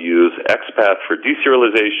you want to use XPath for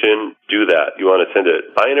deserialization, do that. You want to send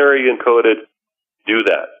it binary encoded, do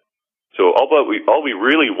that. So all we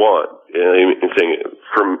really want, in saying,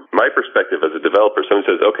 from my perspective as a developer, someone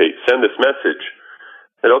says, okay, send this message.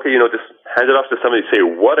 And okay, just hand it off to somebody to say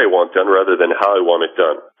what I want done rather than how I want it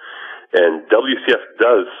done. And WCF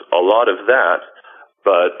does a lot of that,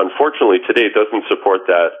 but unfortunately today it doesn't support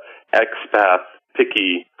that XPath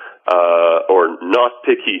picky or not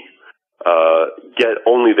picky, get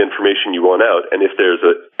only the information you want out. And if there's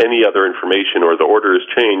any other information or the order is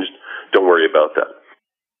changed, don't worry about that.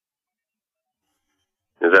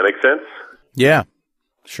 Does that make sense? Yeah,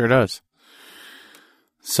 sure does.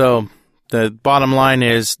 So the bottom line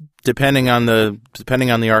is, depending on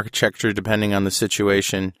the architecture, depending on the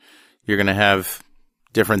situation, you're going to have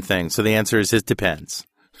different things. So the answer is it depends.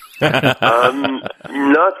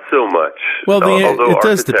 Not so much. Well, although it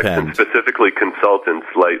does architects depend. and specifically consultants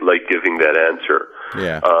like giving that answer.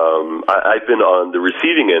 Yeah. I've been on the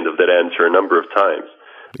receiving end of that answer a number of times.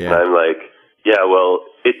 Yeah. And I'm like, yeah, well,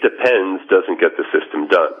 it depends doesn't get the system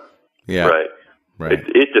done. Yeah. Right. Right.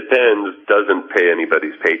 It depends doesn't pay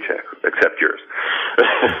anybody's paycheck except yours.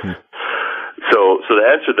 So the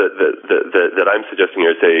answer that I'm suggesting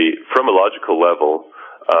here is from a logical level,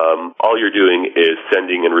 all you're doing is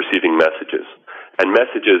sending and receiving messages. And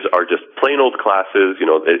messages are just plain old classes.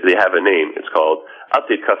 They have a name. It's called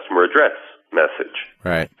update customer address message.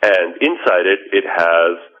 Right. And inside it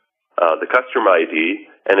has the customer ID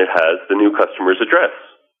and it has the new customer's address.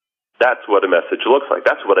 That's what a message looks like.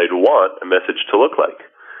 That's what I'd want a message to look like.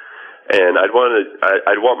 And I'd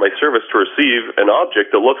want my service to receive an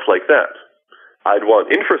object that looks like that. I'd want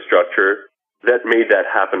infrastructure that made that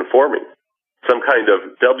happen for me. Some kind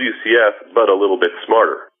of WCF, but a little bit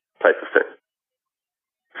smarter type of thing.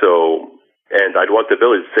 And I'd want the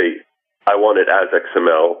ability to say, I want it as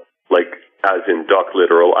XML, like as in doc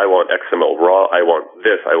literal, I want XML raw, I want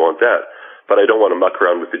this, I want that. But I don't want to muck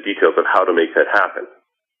around with the details of how to make that happen.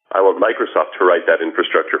 I want Microsoft to write that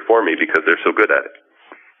infrastructure for me because they're so good at it.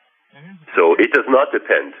 So it does not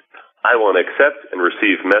depend. I want to accept and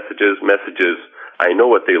receive messages. I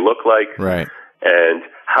know what they look like. Right. And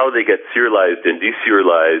how they get serialized and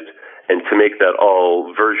deserialized, and to make that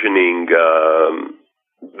all versioning,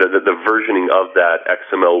 the versioning of that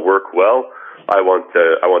XML work well, I want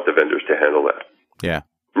the vendors to handle that. Yeah.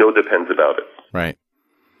 No depends about it. Right.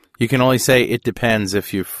 You can only say it depends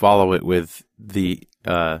if you follow it with the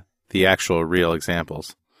actual real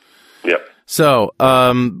examples. Yep. So,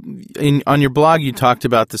 on your blog, you talked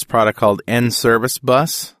about this product called N Service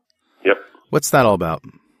Bus. Yep. What's that all about?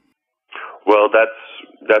 Well,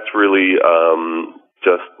 that's really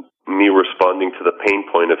just me responding to the pain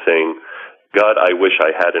point of saying, God, I wish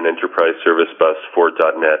I had an enterprise service bus for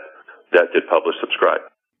 .NET that did publish subscribe.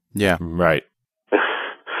 Yeah. Right.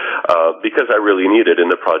 Because I really need it in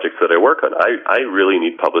the projects that I work on. I really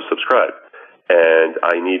need publish subscribe. And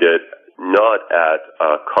I need it not at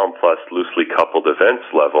a complex, loosely coupled events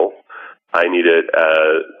level. I need it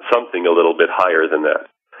at something a little bit higher than that.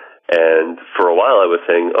 And for a while I was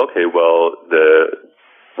saying, okay, well, the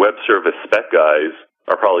web service spec guys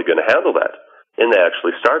are probably going to handle that. And they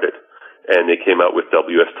actually started. And they came out with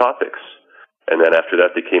WS Topics. And then after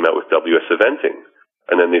that, they came out with WS Eventing.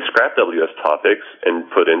 And then they scrapped WS Topics and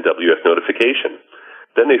put in WS Notification.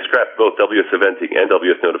 Then they scrapped both WS Eventing and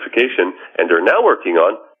WS Notification, and are now working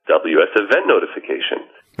on WS Event Notification.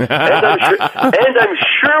 and I'm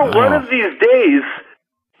sure one of these days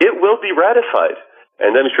it will be ratified.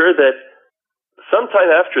 And I'm sure that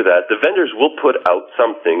sometime after that, the vendors will put out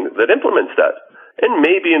something that implements that. And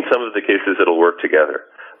maybe in some of the cases it'll work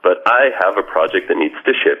together. But I have a project that needs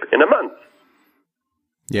to ship in a month.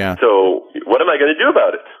 Yeah. So what am I going to do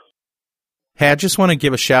about it? Hey, I just want to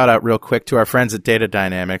give a shout out real quick to our friends at Data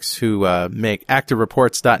Dynamics who make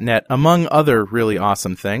ActiveReports.net, among other really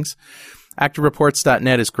awesome things.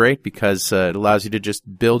 ActiveReports.net is great because it allows you to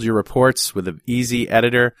just build your reports with an easy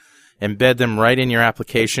editor, embed them right in your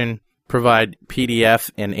application, provide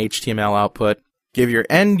PDF and HTML output, give your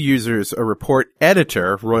end users a report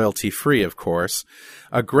editor, royalty-free of course,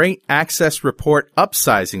 a great Access report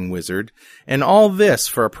upsizing wizard, and all this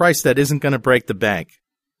for a price that isn't going to break the bank.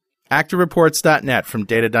 ActiveReports.net from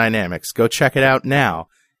Data Dynamics. Go check it out now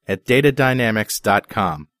at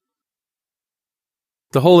datadynamics.com.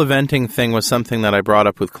 The whole eventing thing was something that I brought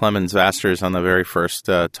up with Clemens Vasters on the very first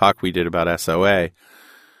talk we did about SOA,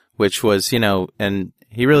 which was, and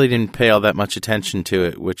he really didn't pay all that much attention to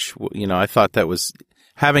it, which, I thought that was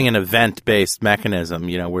having an event-based mechanism,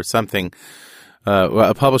 where something,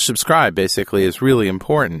 a publish subscribe basically is really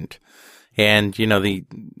important. And, the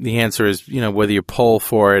answer is, whether you poll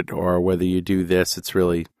for it or whether you do this, it's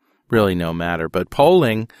really no matter. But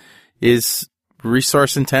polling is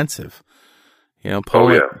resource intensive.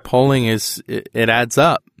 Polling it adds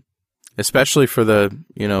up, especially for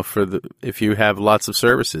if you have lots of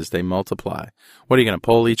services, they multiply. What are you going to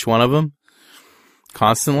poll each one of them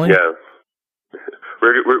constantly? Yeah.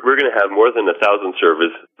 We're going to have more than 1,000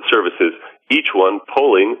 services, each one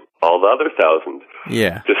polling all the other 1,000.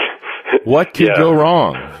 Yeah. What could go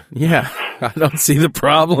wrong? Yeah, I don't see the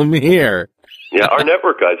problem here. Yeah, our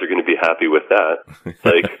network guys are going to be happy with that.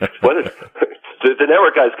 Like, what is the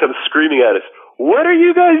network guys come screaming at us? What are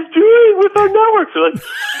you guys doing with our networks? They're like,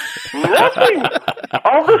 nothing.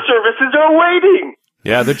 All the services are waiting.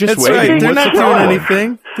 Yeah, they're just That's waiting. Right. They're What's not doing wrong?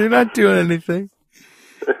 anything. They're not doing anything.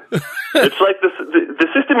 It's like the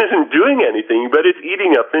system isn't doing anything, but it's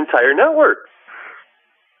eating up the entire network.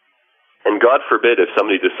 And God forbid if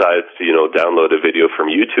somebody decides to, download a video from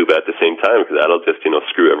YouTube at the same time, because that'll just,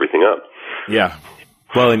 screw everything up. Yeah.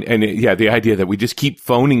 Well, and the idea that we just keep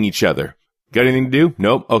phoning each other. Got anything to do?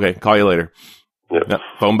 Nope. Okay, call you later. Yep. No,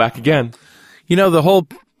 phone back again.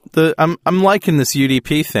 I'm liking this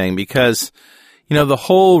UDP thing because, the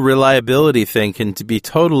whole reliability thing can be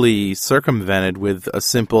totally circumvented with a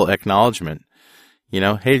simple acknowledgement.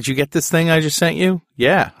 Hey, did you get this thing I just sent you?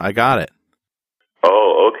 Yeah, I got it.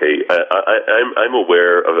 Oh, okay. I'm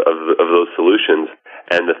aware of those solutions.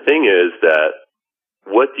 And the thing is that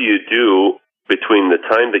what do you do between the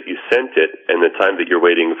time that you sent it and the time that you're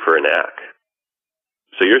waiting for an ACK?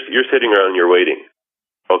 So you're sitting around and you're waiting.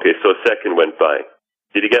 Okay, so a second went by.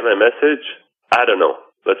 Did you get my message? I don't know.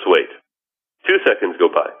 Let's wait. 2 seconds go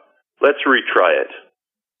by. Let's retry it.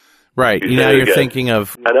 Right. You're thinking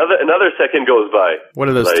of another second goes by. What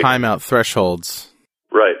are those timeout thresholds?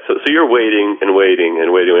 Right. So you're waiting and waiting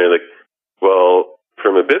and waiting. And you're like, well,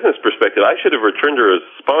 from a business perspective, I should have returned a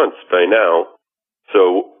response by now.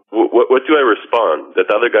 So what do I respond? That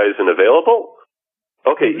the other guy isn't available?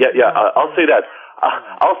 Okay, yeah, I'll say that.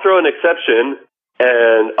 I'll throw an exception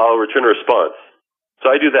and I'll return a response. So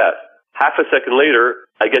I do that. Half a second later,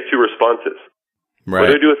 I get 2 responses. Right. What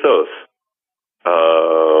do I do with those?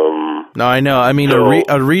 No, I know. I mean, a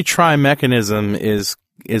retry mechanism is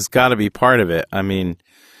got to be part of it. I mean,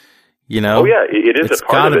 Oh yeah, it is it's a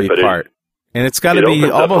part of it, but and it's got to be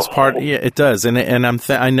almost part. Yeah, it does. And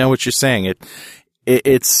I know what you're saying.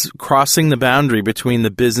 It's crossing the boundary between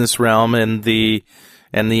the business realm and the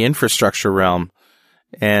infrastructure realm.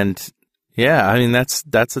 And yeah, I mean that's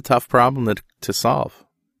a tough problem to solve.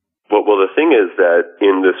 Well, the thing is that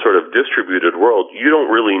in this sort of distributed world, you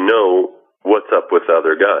don't really know what's up with the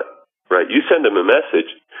other guy, right? You send them a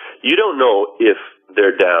message, you don't know if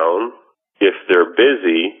they're down, if they're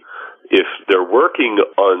busy, if they're working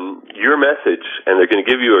on your message and they're going to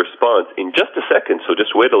give you a response in just a second, so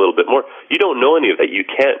just wait a little bit more. You don't know any of that. You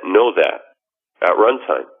can't know that at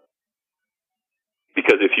runtime.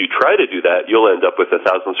 Because if you try to do that, you'll end up with 1,000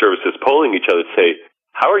 services polling each other to say,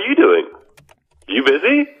 how are you doing? You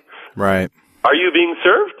busy? Right. Are you being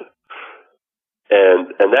served?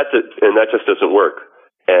 And that just doesn't work.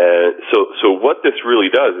 And so what this really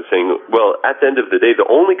does is saying, well, at the end of the day, the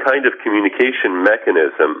only kind of communication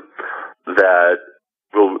mechanism that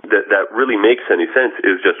really makes any sense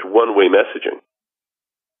is just one-way messaging.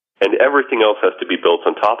 And everything else has to be built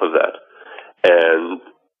on top of that.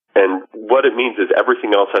 And what it means is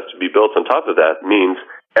everything else has to be built on top of that means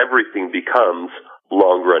everything becomes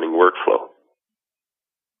long-running workflow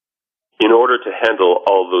in order to handle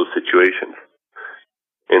all those situations.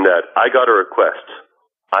 In that I got a request,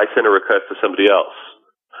 I send a request to somebody else,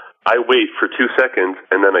 I wait for 2 seconds,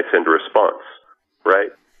 and then I send a response,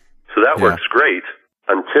 right? So that works great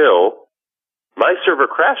until my server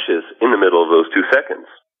crashes in the middle of those 2 seconds.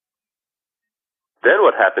 Then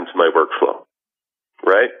what happened to my workflow,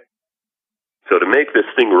 right? So to make this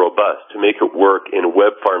thing robust, to make it work in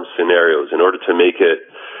web farm scenarios, in order to make it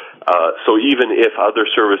so even if other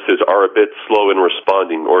services are a bit slow in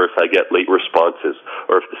responding, or if I get late responses,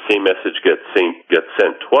 or if the same message gets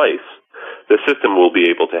sent twice, the system will be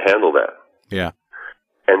able to handle that. Yeah.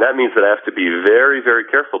 And that means that I have to be very, very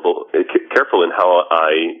careful in how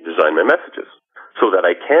I design my messages, so that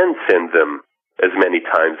I can send them as many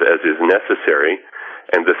times as is necessary,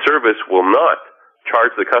 and the service will not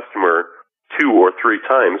charge the customer 2 or 3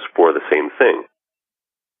 times for the same thing.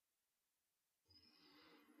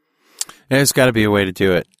 There's got to be a way to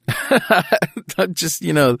do it. I'm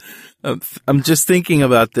just thinking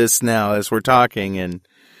about this now as we're talking, and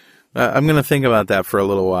I'm going to think about that for a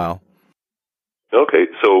little while. Okay,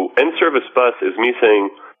 so end service bus is me saying,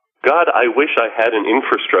 God, I wish I had an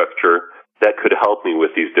infrastructure that could help me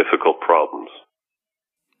with these difficult problems.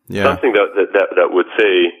 Yeah. Something that would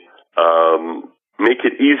say, make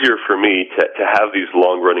it easier for me to have these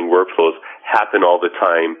long-running workflows happen all the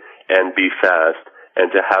time and be fast, and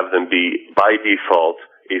to have them be, by default,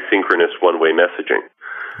 asynchronous one-way messaging.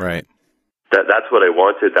 Right. That's what I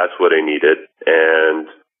wanted, that's what I needed, and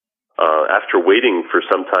after waiting for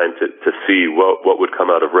some time to see what would come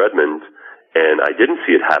out of Redmond, and I didn't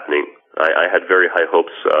see it happening. I had very high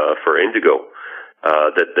hopes for Indigo,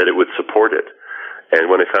 that it would support it. And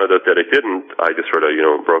when I found out that it didn't, I just sort of,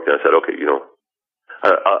 broke down and said, okay,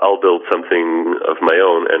 I'll build something of my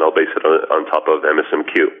own, and I'll base it on top of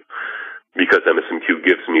MSMQ, because MSMQ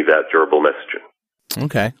gives me that durable messaging.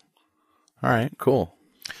 Okay. All right, cool.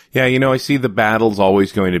 Yeah, I see the battle's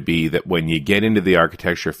always going to be that when you get into the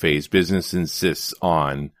architecture phase, business insists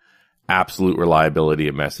on absolute reliability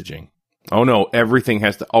of messaging. Oh no, everything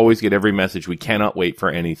has to always get every message. We cannot wait for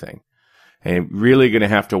anything. And really going to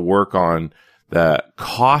have to work on the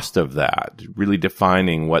cost of that, really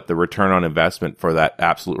defining what the return on investment for that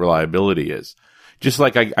absolute reliability is. Just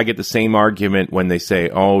like I get the same argument when they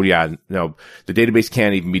say, oh yeah, no, the database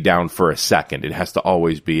can't even be down for a second. It has to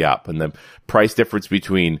always be up. And the price difference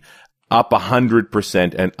between up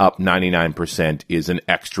 100% and up 99% is an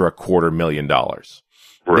extra $250,000.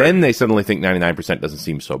 Right. Then they suddenly think 99% doesn't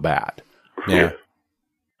seem so bad. Yeah.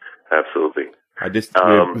 Absolutely.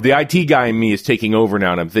 The IT guy in me is taking over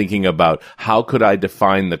now, and I'm thinking about how could I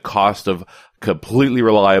define the cost of completely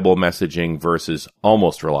reliable messaging versus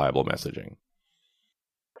almost reliable messaging.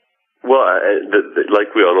 Well, like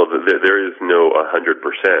we all know, there is no 100%,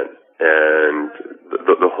 and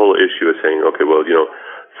the whole issue is saying, okay, well,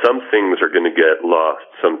 some things are going to get lost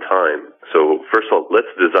sometime. So first of all, let's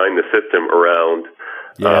design the system around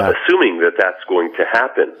assuming that that's going to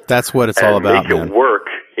happen. That's what it's all about, man. Make it work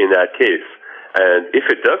in that case. And if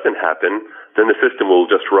it doesn't happen, then the system will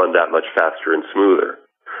just run that much faster and smoother,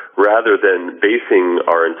 rather than basing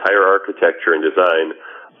our entire architecture and design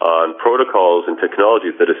on protocols and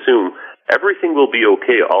technologies that assume everything will be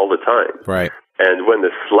okay all the time. Right. And when the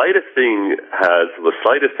slightest thing has the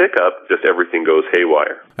slightest hiccup, just everything goes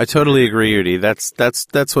haywire. I totally agree, Udi.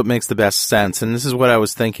 That's what makes the best sense. And this is what I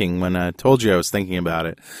was thinking when I told you I was thinking about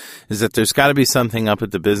it, is that there's got to be something up at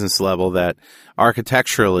the business level that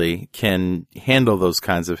architecturally can handle those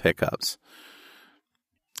kinds of hiccups.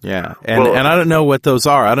 Yeah. And I don't know what those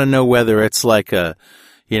are. I don't know whether it's like a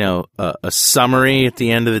summary at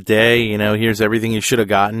the end of the day, here's everything you should have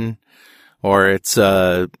gotten, or it's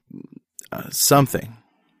something.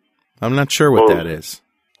 I'm not sure what that is.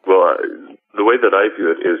 Well, the way that I view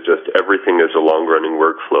it is just everything is a long-running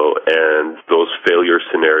workflow, and those failure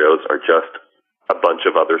scenarios are just a bunch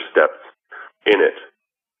of other steps in it.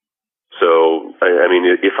 So, I mean,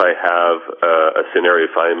 if I have a scenario,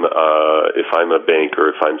 if I'm a bank,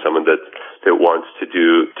 or if I'm someone that wants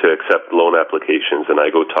to accept loan applications, and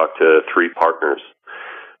I go talk to 3 partners,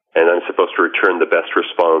 and I'm supposed to return the best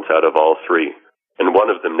response out of all 3, and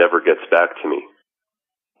one of them never gets back to me,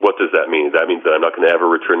 what does that mean? That means that I'm not going to ever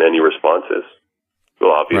return any responses.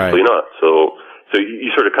 Well, obviously not. So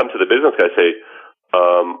you sort of come to the business guy and say,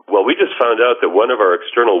 well, we just found out that one of our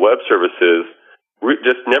external web services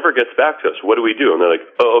just never gets back to us. What do we do? And they're like,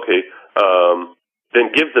 oh, okay,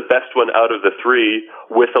 then give the best one out of the 3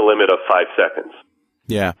 with a limit of 5 seconds.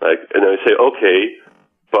 Yeah. And I say, okay,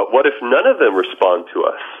 but what if none of them respond to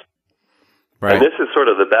us? Right. And this is sort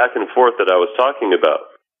of the back and forth that I was talking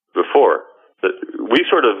about before. We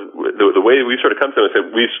sort of, the way we sort of come to them and say,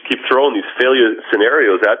 we keep throwing these failure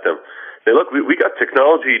scenarios at them. Say, look, we got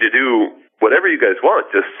technology to do whatever you guys want.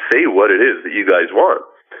 Just say what it is that you guys want.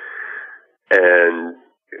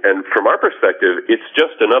 And from our perspective, it's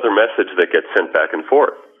just another message that gets sent back and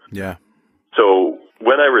forth. Yeah. So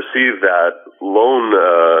when I receive that loan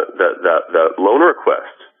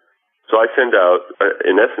request. So I send out,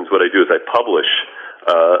 in essence, what I do is I publish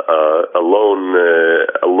a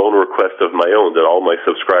loan request of my own that all my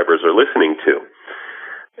subscribers are listening to.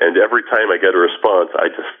 And every time I get a response, I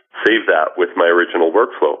just save that with my original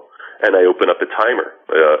workflow. And I open up a timer,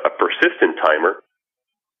 a persistent timer.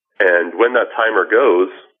 And when that timer goes,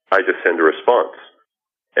 I just send a response.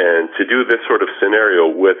 And to do this sort of scenario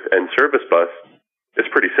with Service Bus is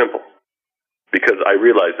pretty simple, because I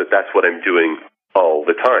realize that that's what I'm doing all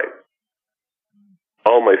the time.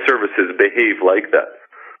 All my services behave like that.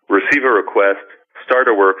 Receive a request, start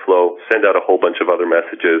a workflow, send out a whole bunch of other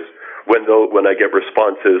messages. When I get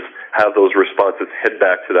responses, have those responses head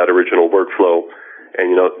back to that original workflow,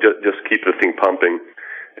 and just keep the thing pumping.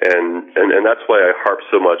 And that's why I harp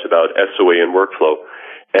so much about SOA and workflow.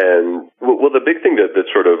 And well, the big thing that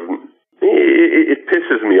sort of it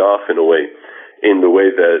pisses me off in a way, in the way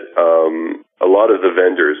that a lot of the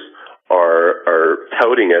vendors are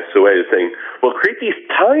touting SOA, saying, well, create these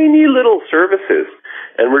tiny little services,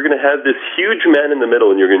 and we're going to have this huge man in the middle,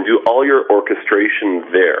 and you're going to do all your orchestration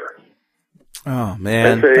there. Oh,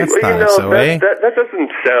 man, say, that's not SOA. That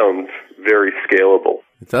doesn't sound very scalable.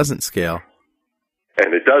 It doesn't scale.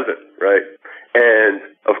 And it doesn't, right? And,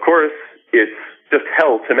 of course, it's just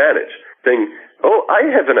hell to manage. Saying, oh,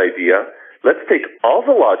 I have an idea. Let's take all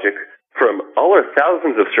the logic from all our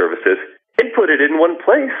thousands of services and put it in one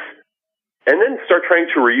place. And then start trying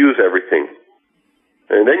to reuse everything.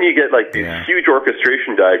 And then you get like these huge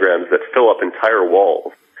orchestration diagrams that fill up entire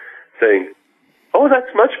walls, saying, oh, that's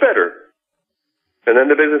much better. And then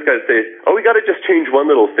the business guys say, oh, we got to just change one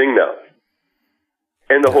little thing now.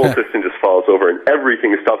 And the whole system just falls over and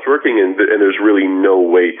everything stops working, and there's really no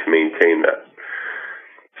way to maintain that.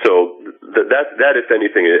 So that, if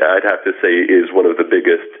anything, I'd have to say is one of the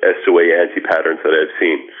biggest SOA anti-patterns that I've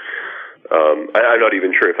seen. I'm not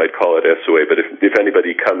even sure if I'd call it SOA, but if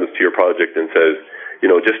anybody comes to your project and says,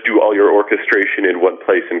 just do all your orchestration in one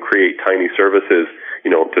place and create tiny services,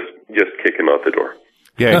 just kick him out the door.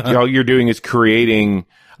 Yeah, all you're doing is creating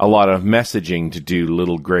a lot of messaging to do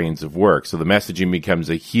little grains of work. So the messaging becomes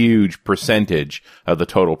a huge percentage of the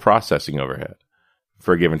total processing overhead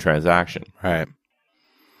for a given transaction. Right.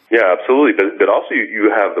 Yeah, absolutely. But also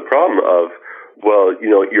you have the problem of, well,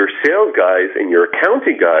 your sales guys and your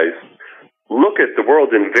accounting guys look at the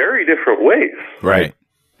world in very different ways. Right.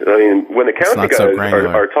 I mean, when accounting guys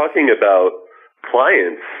are talking about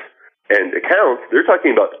clients and accounts, they're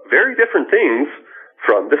talking about very different things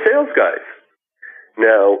from the sales guys.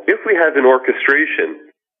 Now, if we have an orchestration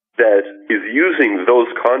that is using those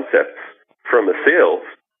concepts from a sales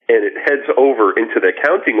and it heads over into the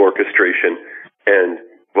accounting orchestration and,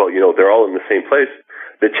 well, they're all in the same place,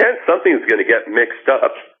 the chance something is going to get mixed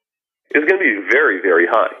up is going to be very, very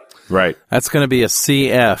high. Right. That's going to be a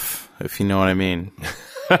CF, if you know what I mean.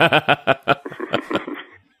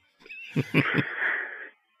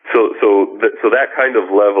 So that kind of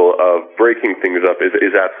level of breaking things up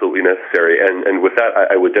is absolutely necessary. And with that,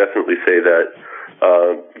 I would definitely say that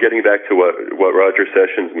getting back to what Roger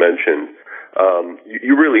Sessions mentioned,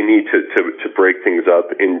 you really need to break things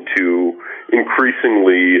up into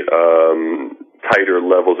increasingly tighter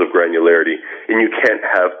levels of granularity, and you can't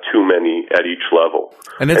have too many at each level.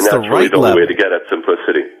 And that's really the only way to get at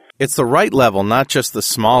simplicity. It's the right level, not just the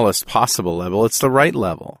smallest possible level. It's the right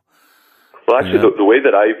level. Well, actually, the way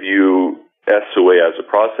that I view SOA as a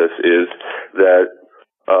process is that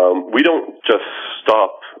we don't just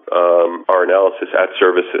stop our analysis at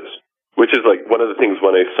services, which is like one of the things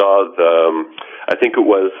when I saw I think it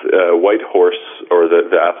was Whitehorse or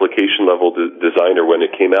the application level designer when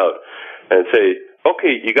it came out, and say,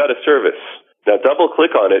 okay, you got a service. Now double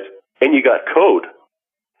click on it and you got code.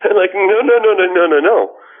 And like,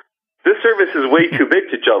 no. This service is way too big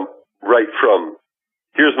to jump right from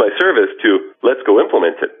here's my service to let's go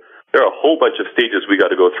implement it. There are a whole bunch of stages we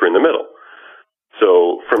got to go through in the middle.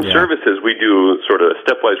 So from services, we do sort of a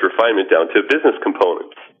stepwise refinement down to business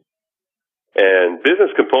components. And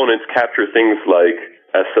business components capture things like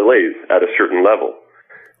SLAs at a certain level.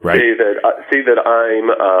 Right. Say that I'm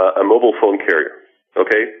a mobile phone carrier,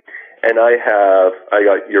 okay? And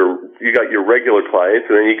you got your regular clients,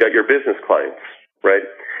 and then you got your business clients, right?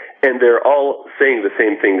 And they're all saying the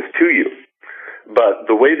same things to you. But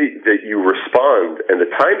the way that you respond and the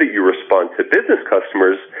time that you respond to business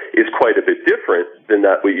customers is quite a bit different than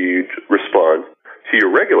that way you respond to your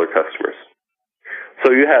regular customers. So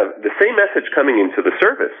you have the same message coming into the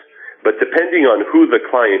service, but depending on who the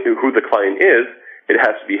client is, it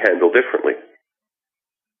has to be handled differently.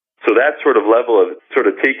 So that sort of level of sort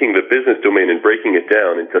of taking the business domain and breaking it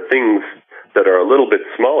down into things that are a little bit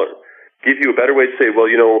smaller give you a better way to say, well,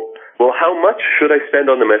 how much should I spend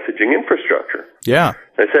on the messaging infrastructure? Yeah.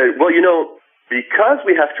 I say, well, because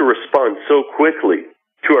we have to respond so quickly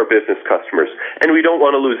to our business customers, and we don't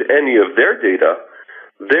want to lose any of their data,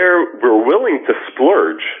 we're willing to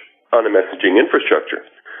splurge on a messaging infrastructure.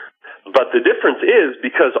 But the difference is,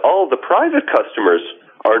 because all the private customers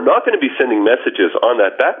are not going to be sending messages on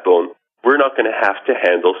that backbone, we're not going to have to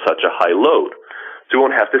handle such a high load. So we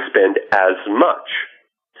won't have to spend as much.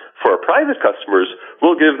 For our private customers,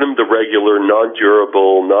 we'll give them the regular,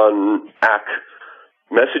 non-durable, non-ACK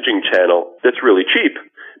messaging channel that's really cheap,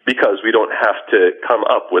 because we don't have to come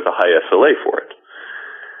up with a high SLA for it.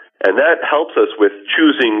 And that helps us with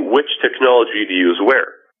choosing which technology to use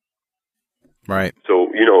where. Right.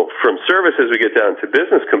 So, from services we get down to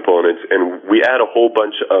business components, and we add a whole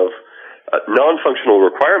bunch of non-functional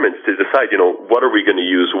requirements to decide, what are we going to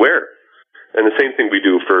use where? And the same thing we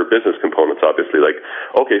do for business components, obviously. Like,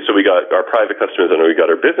 okay, so we got our private customers and we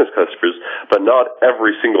got our business customers, but not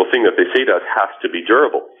every single thing that they say to us has to be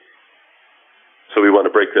durable. So we want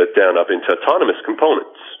to break that down up into autonomous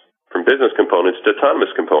components, from business components to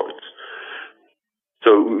autonomous components.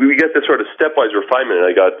 So we get this sort of stepwise refinement, and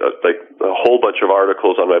I got a whole bunch of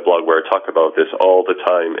articles on my blog where I talk about this all the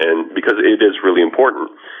time, and because it is really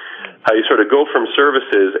important. How you sort of go from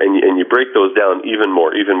services and you break those down even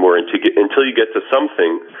more until you get to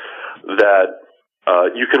something that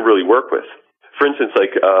you can really work with. For instance,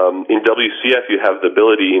 like in WCF, you have the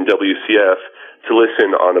ability in WCF to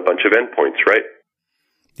listen on a bunch of endpoints, right?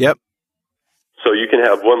 Yep. So you can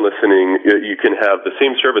have you can have the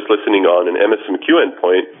same service listening on an MSMQ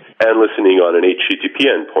endpoint and listening on an HTTP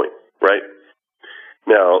endpoint, right?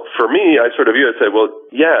 Now, for me, I sort of view it and say, well,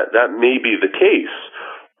 yeah, that may be the case.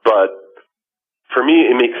 But for me,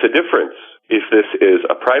 it makes a difference if this is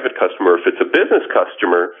a private customer. If it's a business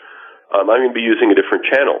customer, I'm going to be using a different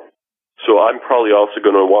channel. So I'm probably also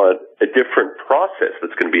going to want a different process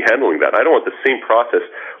that's going to be handling that. I don't want the same process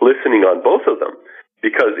listening on both of them.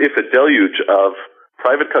 Because if a deluge of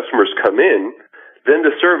private customers come in, then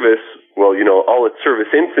the service, all its service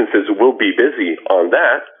instances will be busy on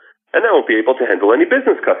that, and I won't be able to handle any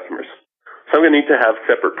business customers. So I'm going to need to have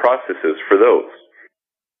separate processes for those.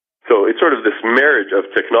 So it's sort of this marriage of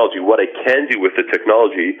technology, what I can do with the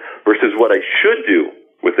technology versus what I should do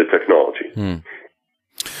with the technology.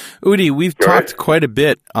 Udi, we've talked quite a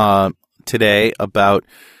bit today about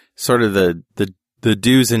sort of the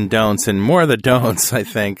do's and don'ts, and more of the don'ts, I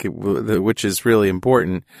think, which is really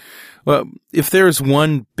important. Well, if there's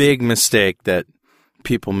one big mistake that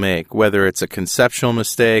people make, whether it's a conceptual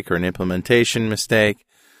mistake or an implementation mistake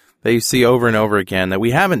that you see over and over again that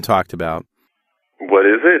we haven't talked about, what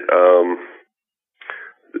is it?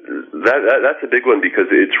 That's a big one, because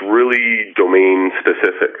it's really domain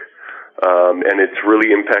specific, and it's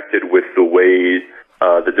really impacted with the way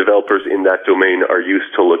the developers in that domain are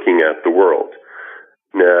used to looking at the world.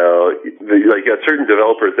 Now, you got certain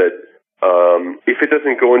developers that if it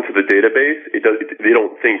doesn't go into the database, they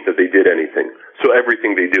don't think that they did anything. So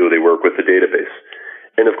everything they do, they work with the database.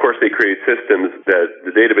 And of course, they create systems that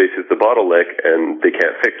the database is the bottleneck, and they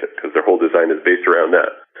can't fix it because their whole design is based around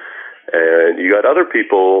that. And you got other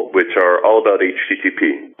people which are all about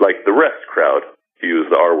HTTP, like the REST crowd, to use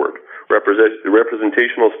the R word,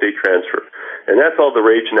 representational state transfer. And that's all the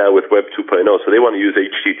rage now with Web 2.0. So they want to use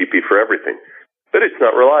HTTP for everything, but it's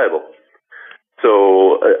not reliable.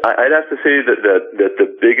 So I'd have to say that the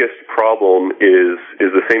biggest problem is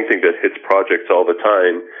the same thing that hits projects all the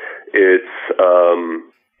time. It's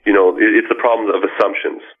it's the problem of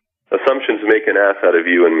assumptions. Assumptions make an ass out of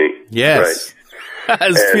you and me. Yes, right?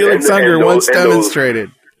 As Felix Unger once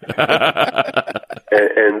demonstrated.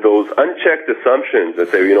 And those unchecked assumptions that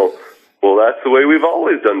say, well, that's the way we've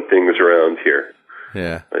always done things around here.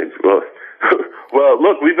 Yeah. Like, well,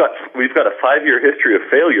 look, we've got a 5-year history of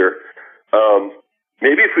failure.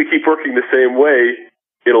 Maybe if we keep working the same way,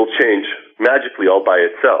 it'll change magically all by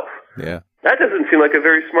itself. Yeah. That doesn't seem like a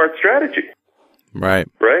very smart strategy. Right.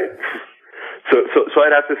 Right? So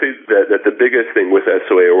I'd have to say that the biggest thing with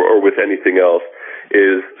SOA or with anything else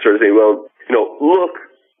is sort of saying, well, look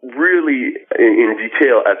really in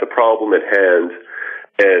detail at the problem at hand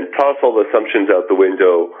and toss all the assumptions out the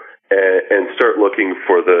window and start looking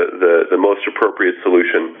for the most appropriate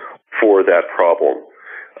solution for that problem.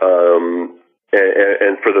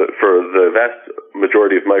 And for the vast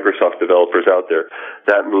majority of Microsoft developers out there,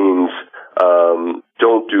 that means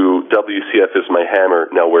don't do WCF is my hammer,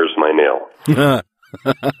 now where's my nail?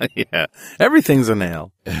 Yeah, everything's a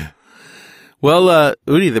nail. Well,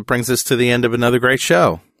 Udi, that brings us to the end of another great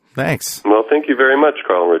show. Thanks. Well, thank you very much,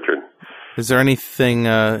 Carl and Richard. Is there anything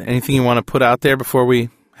you want to put out there before we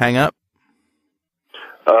hang up?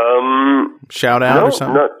 Shout out or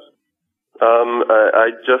something? Not.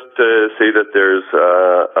 I just say that there's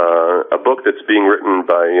a book that's being written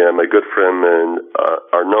by my good friend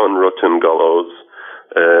Arnon Rotem Gallows,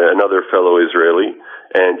 another fellow Israeli,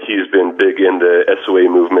 and he's been big in the SOA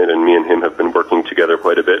movement, and me and him have been working together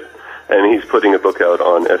quite a bit. And he's putting a book out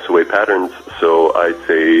on SOA patterns, so I'd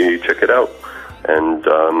say check it out. And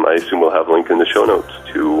I assume we'll have a link in the show notes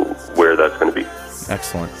to where that's going to be.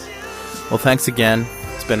 Excellent. Well, thanks again.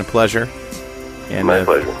 It's been a pleasure. And my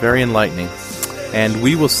pleasure. Very enlightening. And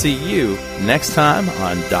we will see you next time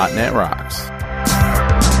on .NET Rocks.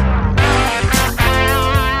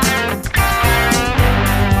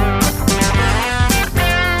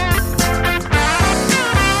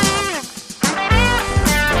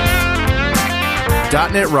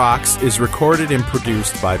 .NET Rocks is recorded and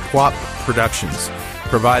produced by PWOP Productions,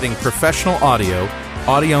 providing professional audio,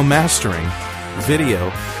 audio mastering,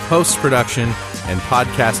 video, post-production, and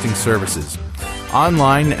podcasting services.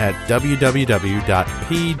 Online at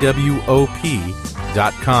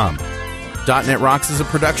www.pwop.com. .NET Rocks is a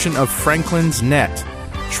production of Franklin's Net,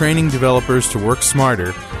 training developers to work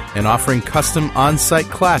smarter and offering custom on-site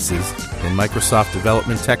classes in Microsoft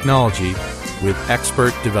development technology with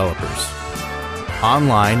expert developers.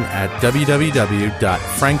 Online at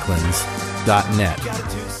www.franklins.net.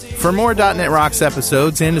 For more .NET Rocks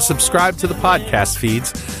episodes and to subscribe to the podcast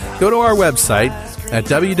feeds, go to our website at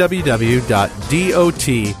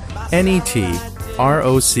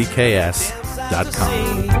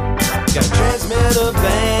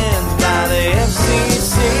www.dotnetrocks.com.